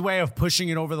this his way of pushing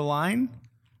it over the line?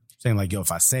 Saying like, yo,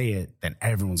 if I say it, then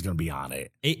everyone's going to be on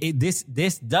it.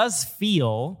 This does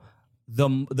feel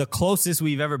the closest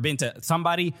we've ever been to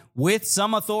somebody with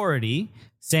some authority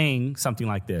saying something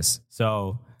like this.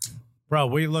 So, bro,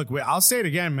 I'll say it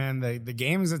again, man. The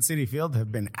games at Citi Field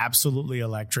have been absolutely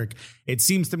electric. It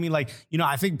seems to me like,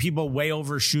 I think people way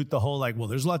overshoot the whole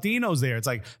there's Latinos there. It's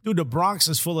like, dude, the Bronx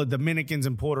is full of Dominicans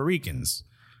and Puerto Ricans.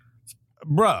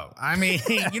 Bro, I mean,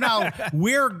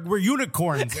 we're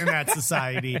unicorns in that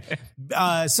society.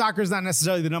 Soccer is not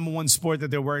necessarily the number one sport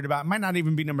that they're worried about. It might not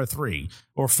even be number 3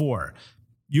 or 4.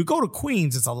 You go to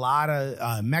Queens, it's a lot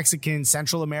of Mexicans,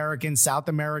 Central Americans, South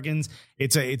Americans.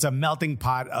 It's a melting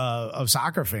pot of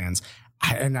soccer fans.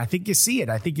 And I think you see it.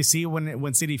 I think you see it when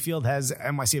Citi Field has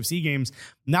NYCFC games,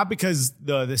 not because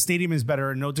the stadium is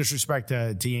better, no disrespect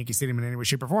to Yankee Stadium in any way,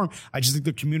 shape, or form. I just think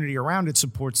the community around it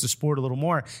supports the sport a little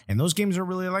more. And those games are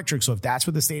really electric. So if that's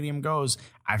where the stadium goes,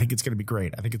 I think it's going to be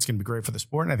great. I think it's going to be great for the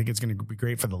sport, and I think it's going to be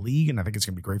great for the league, and I think it's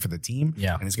going to be great for the team.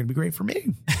 Yeah. And it's going to be great for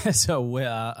me. So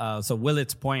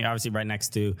Willett's Point, obviously right next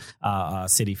to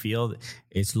Citi Field,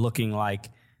 it's looking like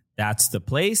that's the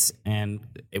place, and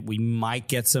we might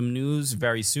get some news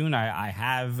very soon. I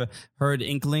have heard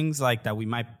inklings like that we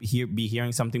might be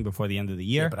hearing something before the end of the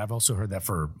year. Yeah, but I've also heard that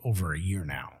for over a year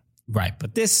now. Right,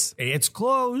 but it's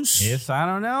close. I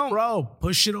don't know, bro.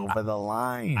 Push it over the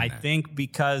line. I think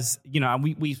because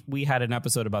we had an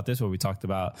episode about this where we talked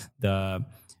about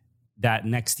that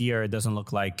next year it doesn't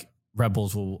look like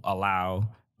Rebels will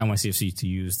allow NYCFC to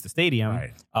use the stadium,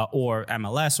 right. Or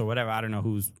MLS or whatever. I don't know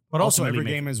who's. But also every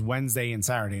game is Wednesday and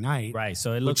Saturday night. Right.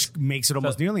 So which makes it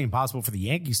almost nearly impossible for the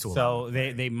Yankees to allow. So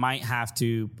they might have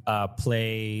to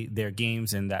play their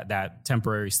games in that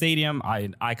temporary stadium,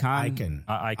 Icon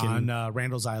on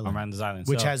Randall's Island. On Randall's Island.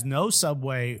 Which has no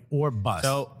subway or bus.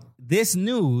 So this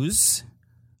news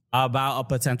about a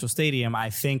potential stadium, I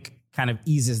think kind of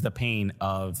eases the pain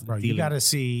of bro. You gotta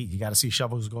see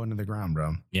shovels go into the ground,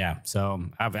 bro. Yeah, so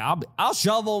I'll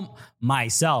shovel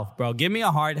myself, bro. Give me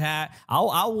a hard hat.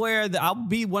 I'll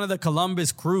be one of the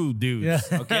Columbus Crew dudes.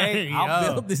 Yeah. Okay,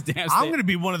 I'll build this damn. I'm gonna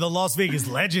be one of the Las Vegas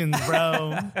legends,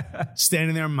 bro.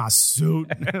 Standing there in my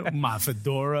suit, my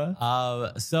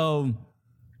fedora. So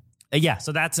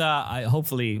that's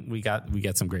hopefully we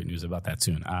get some great news about that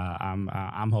soon.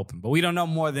 I'm hoping, but we don't know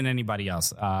more than anybody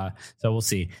else. So we'll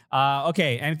see.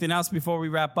 Okay, anything else before we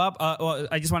wrap up? Well,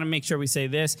 I just want to make sure we say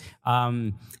this.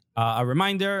 A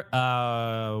reminder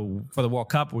for the World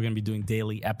Cup, we're going to be doing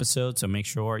daily episodes, so make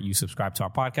sure you subscribe to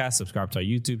our podcast, subscribe to our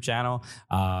YouTube channel,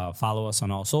 follow us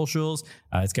on all socials.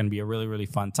 It's going to be a really, really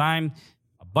fun time.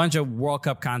 A bunch of World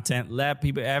Cup content. Let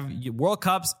people. World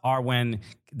Cups are when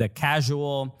the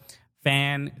casual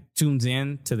fan tunes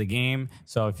in to the game.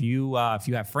 So if you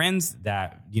have friends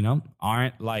that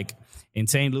aren't like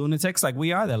insane lunatics like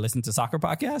we are that listen to soccer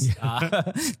podcasts,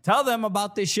 tell them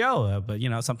about this show. But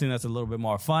something that's a little bit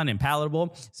more fun and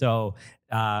palatable. So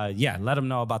let them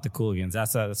know about the Cooligans.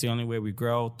 That's the only way we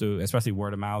grow, through especially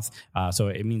word of mouth. So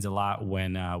it means a lot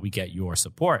when we get your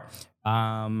support. We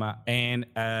are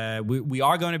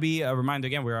going to be, a reminder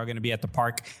again, we are going to be at the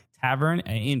Park Tavern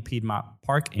in Piedmont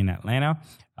Park in Atlanta,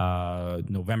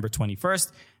 November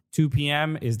 21st. 2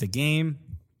 p.m. is the game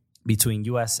between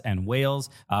U.S. and Wales.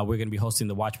 We're going to be hosting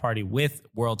the watch party with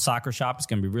World Soccer Shop. It's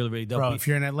going to be really, really dope. Bro, if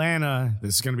you're in Atlanta,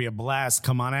 this is going to be a blast.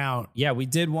 Come on out. Yeah, we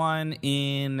did one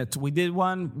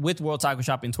with World Soccer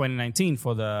Shop in 2019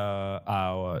 for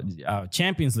the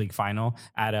Champions League final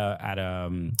at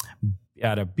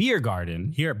a beer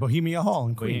garden here at Bohemia Hall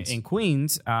in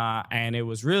Queens. And it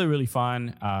was really, really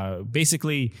fun.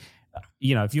 Basically,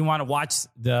 if you want to watch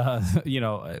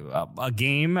a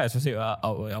game, especially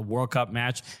a World Cup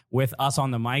match with us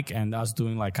on the mic and us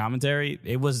doing like commentary,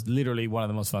 it was literally one of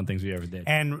the most fun things we ever did.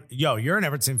 And you're an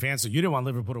Everton fan, so you didn't want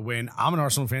Liverpool to win. I'm an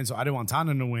Arsenal fan, so I didn't want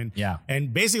Tottenham to win. Yeah.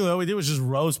 And basically all we did was just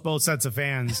roast both sets of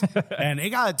fans. And it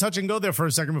got touch and go there for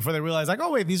a second before they realized, like,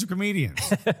 oh wait, these are comedians.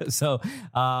 So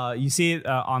you see it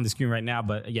on the screen right now.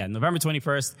 But yeah, November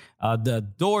 21st, the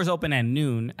doors open at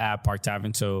noon at Park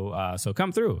Tavern. So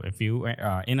come through if you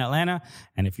are in Atlanta,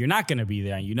 and if you're not going to be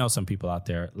there and some people out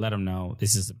there, let them know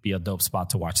this is be a dope spot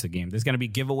to watch the game. There's going to be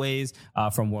giveaways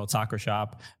from World Soccer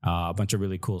Shop, a bunch of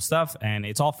really cool stuff, and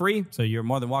it's all free, so you're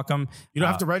more than welcome. You don't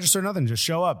have to register nothing, just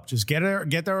show up, just get there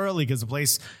early, because the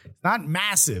place is not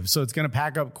massive, so it's going to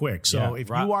pack up quick. So if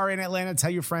you are in Atlanta,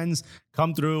 tell your friends,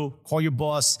 come through, call your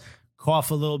boss,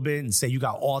 cough a little bit and say you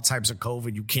got all types of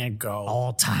COVID, you can't go.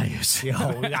 All types. Yo,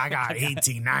 I got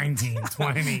 18, 19,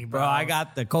 20, bro. I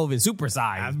got the COVID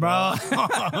supersize, bro.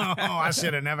 I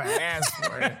should have never asked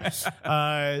for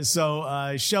it.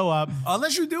 So show up.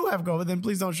 Unless you do have COVID, then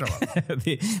please don't show up.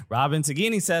 Robin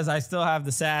Sagini says, I still have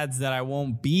the sads that I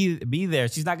won't be there.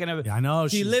 She's not going to. Yeah, I know.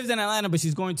 She lives in Atlanta, but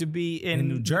she's going to be in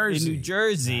New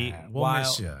Jersey. We'll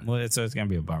miss you. So it's going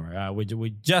to be a bummer. We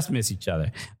just miss each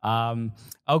other.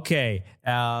 Okay.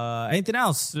 Anything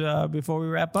else before we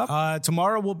wrap up?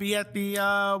 Tomorrow we'll be at the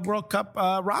World Cup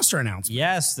roster announcement.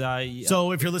 Yes.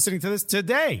 So if you're listening to this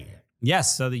today.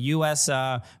 Yes. So the U.S.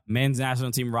 Men's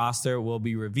national team roster will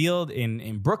be revealed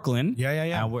in Brooklyn.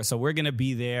 Yeah. So we're going to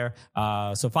be there.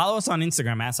 So follow us on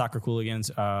Instagram at Soccer Cooligans.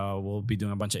 We'll be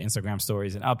doing a bunch of Instagram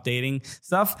stories and updating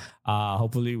stuff.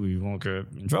 Hopefully we won't get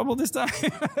in trouble this time.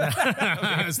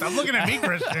 Stop looking at me,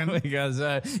 Christian. Because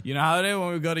you know how it is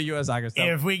when we go to U.S. soccer stuff.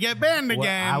 If we get banned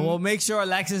again. I will make sure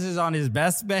Alexis is on his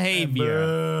best behavior.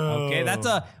 Okay,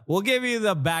 we'll give you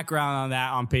the background on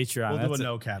that on Patreon. We'll do a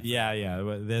no cap. Yeah.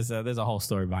 There's a whole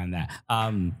story behind that.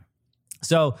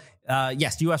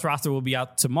 Yes, U.S. roster will be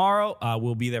out tomorrow.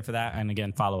 We'll be there for that. And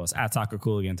again, follow us at Soccer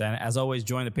Cooligans. And as always,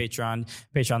 join the Patreon,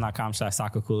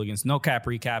 patreon.com/Soccer Cooligans. No Cap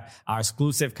Recap, our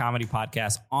exclusive comedy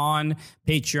podcast on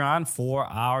Patreon for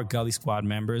our Gully Squad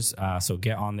members. So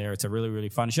get on there. It's a really, really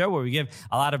fun show where we give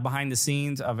a lot of behind the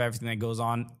scenes of everything that goes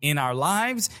on in our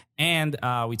lives. And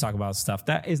we talk about stuff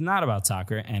that is not about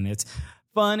soccer. And it's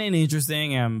fun and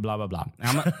interesting and blah, blah, blah.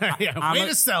 Way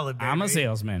to sell it, baby. I'm a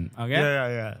salesman, okay?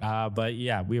 Yeah. But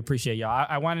yeah, we appreciate y'all.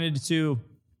 I wanted to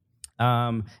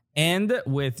end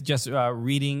with just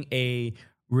reading a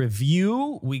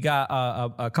review. We got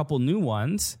a couple new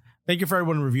ones. Thank you for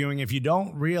everyone reviewing. If you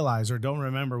don't realize or don't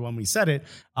remember when we said it,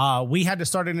 we had to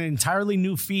start an entirely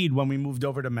new feed when we moved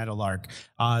over to Metalark.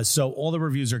 So all the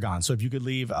reviews are gone. So if you could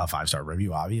leave a 5-star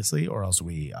review, obviously, or else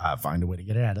we find a way to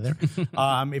get it out of there.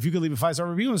 If you could leave a 5-star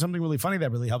review and something really funny,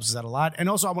 that really helps us out a lot. And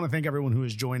also, I want to thank everyone who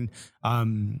has joined our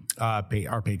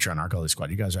Patreon, our Gully Squad.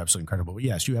 You guys are absolutely incredible. But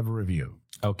yes, you have a review.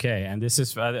 Okay, and this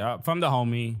is from the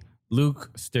homie,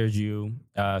 Luke Sturgio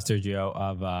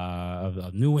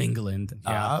of New England.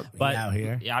 But out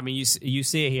here. Yeah, I mean, you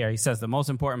see it here. He says the most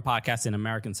important podcast in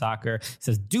American soccer. He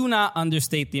says, do not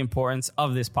understate the importance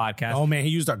of this podcast. Oh man, he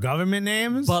used our government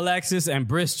names. Alexis and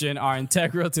Bristian are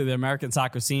integral to the American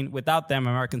soccer scene. Without them,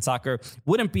 American soccer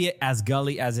wouldn't be as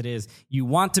gully as it is. You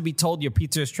want to be told your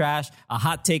pizza is trash, a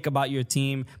hot take about your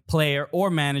team, player, or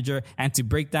manager, and to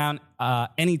break down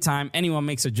anytime anyone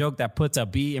makes a joke that puts a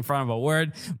B in front of a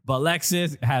word,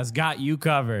 Alexis has got you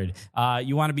covered.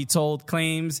 You want to be told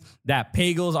claims that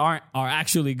Pagels are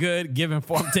actually good, give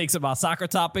informed takes about soccer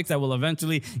topics that will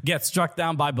eventually get struck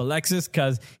down by Alexis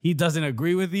because he doesn't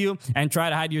agree with you, and try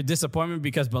to hide your disappointment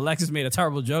because Alexis made a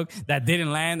terrible joke that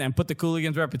didn't land and put the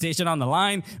Cooligans' reputation on the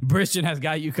line. Bristian has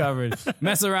got you covered.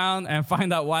 Mess around and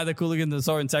find out why the Cooligans are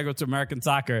so integral to American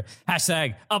soccer.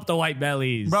 Hashtag up the white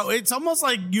bellies. Bro, it's almost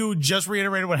like you just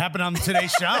reiterated what happened on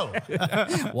today's show.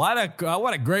 What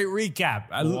a great recap.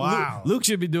 Wow. Luke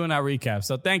should be doing our recap.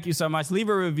 So thank you so much. Leave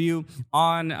a review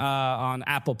on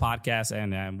Apple Podcasts,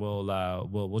 and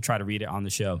we'll try to read it on the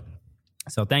show.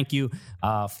 So thank you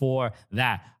for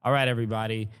that. All right,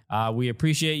 everybody. We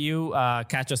appreciate you.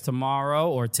 Catch us tomorrow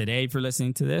or today if you're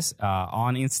listening to this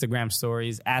on Instagram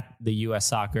stories at the U.S.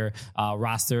 Soccer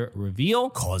roster reveal.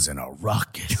 Causing a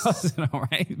ruckus. All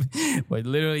right. We're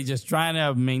literally just trying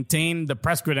to maintain the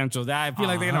press credentials. I feel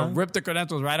like they're going to rip the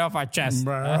credentials right off our chest.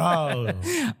 Bro.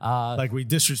 Like we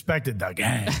disrespected the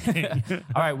gang.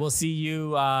 All right. We'll see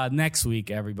you next week,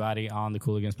 everybody, on the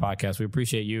Cooligans podcast. We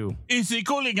appreciate you. Easy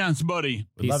Cooligans, buddy.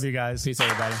 We love you guys. Peace,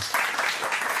 everybody.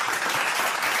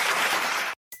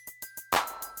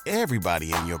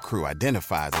 Everybody in your crew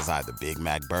identifies as either Big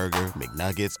Mac Burger,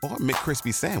 McNuggets, or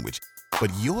McCrispy Sandwich.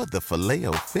 But you're the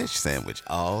Filet-O-Fish Sandwich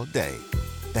all day.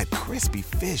 That crispy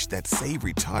fish, that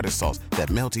savory tartar sauce, that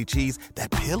melty cheese,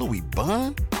 that pillowy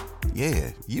bun.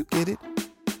 Yeah, you get it.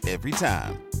 Every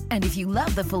time. And if you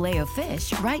love the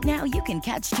Filet-O-Fish, right now you can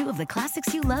catch 2 of the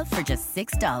classics you love for just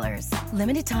 $6.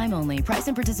 Limited time only. Price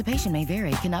and participation may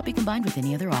vary. Cannot be combined with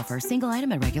any other offer. Single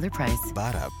item at regular price.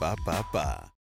 Ba-da-ba-ba-ba.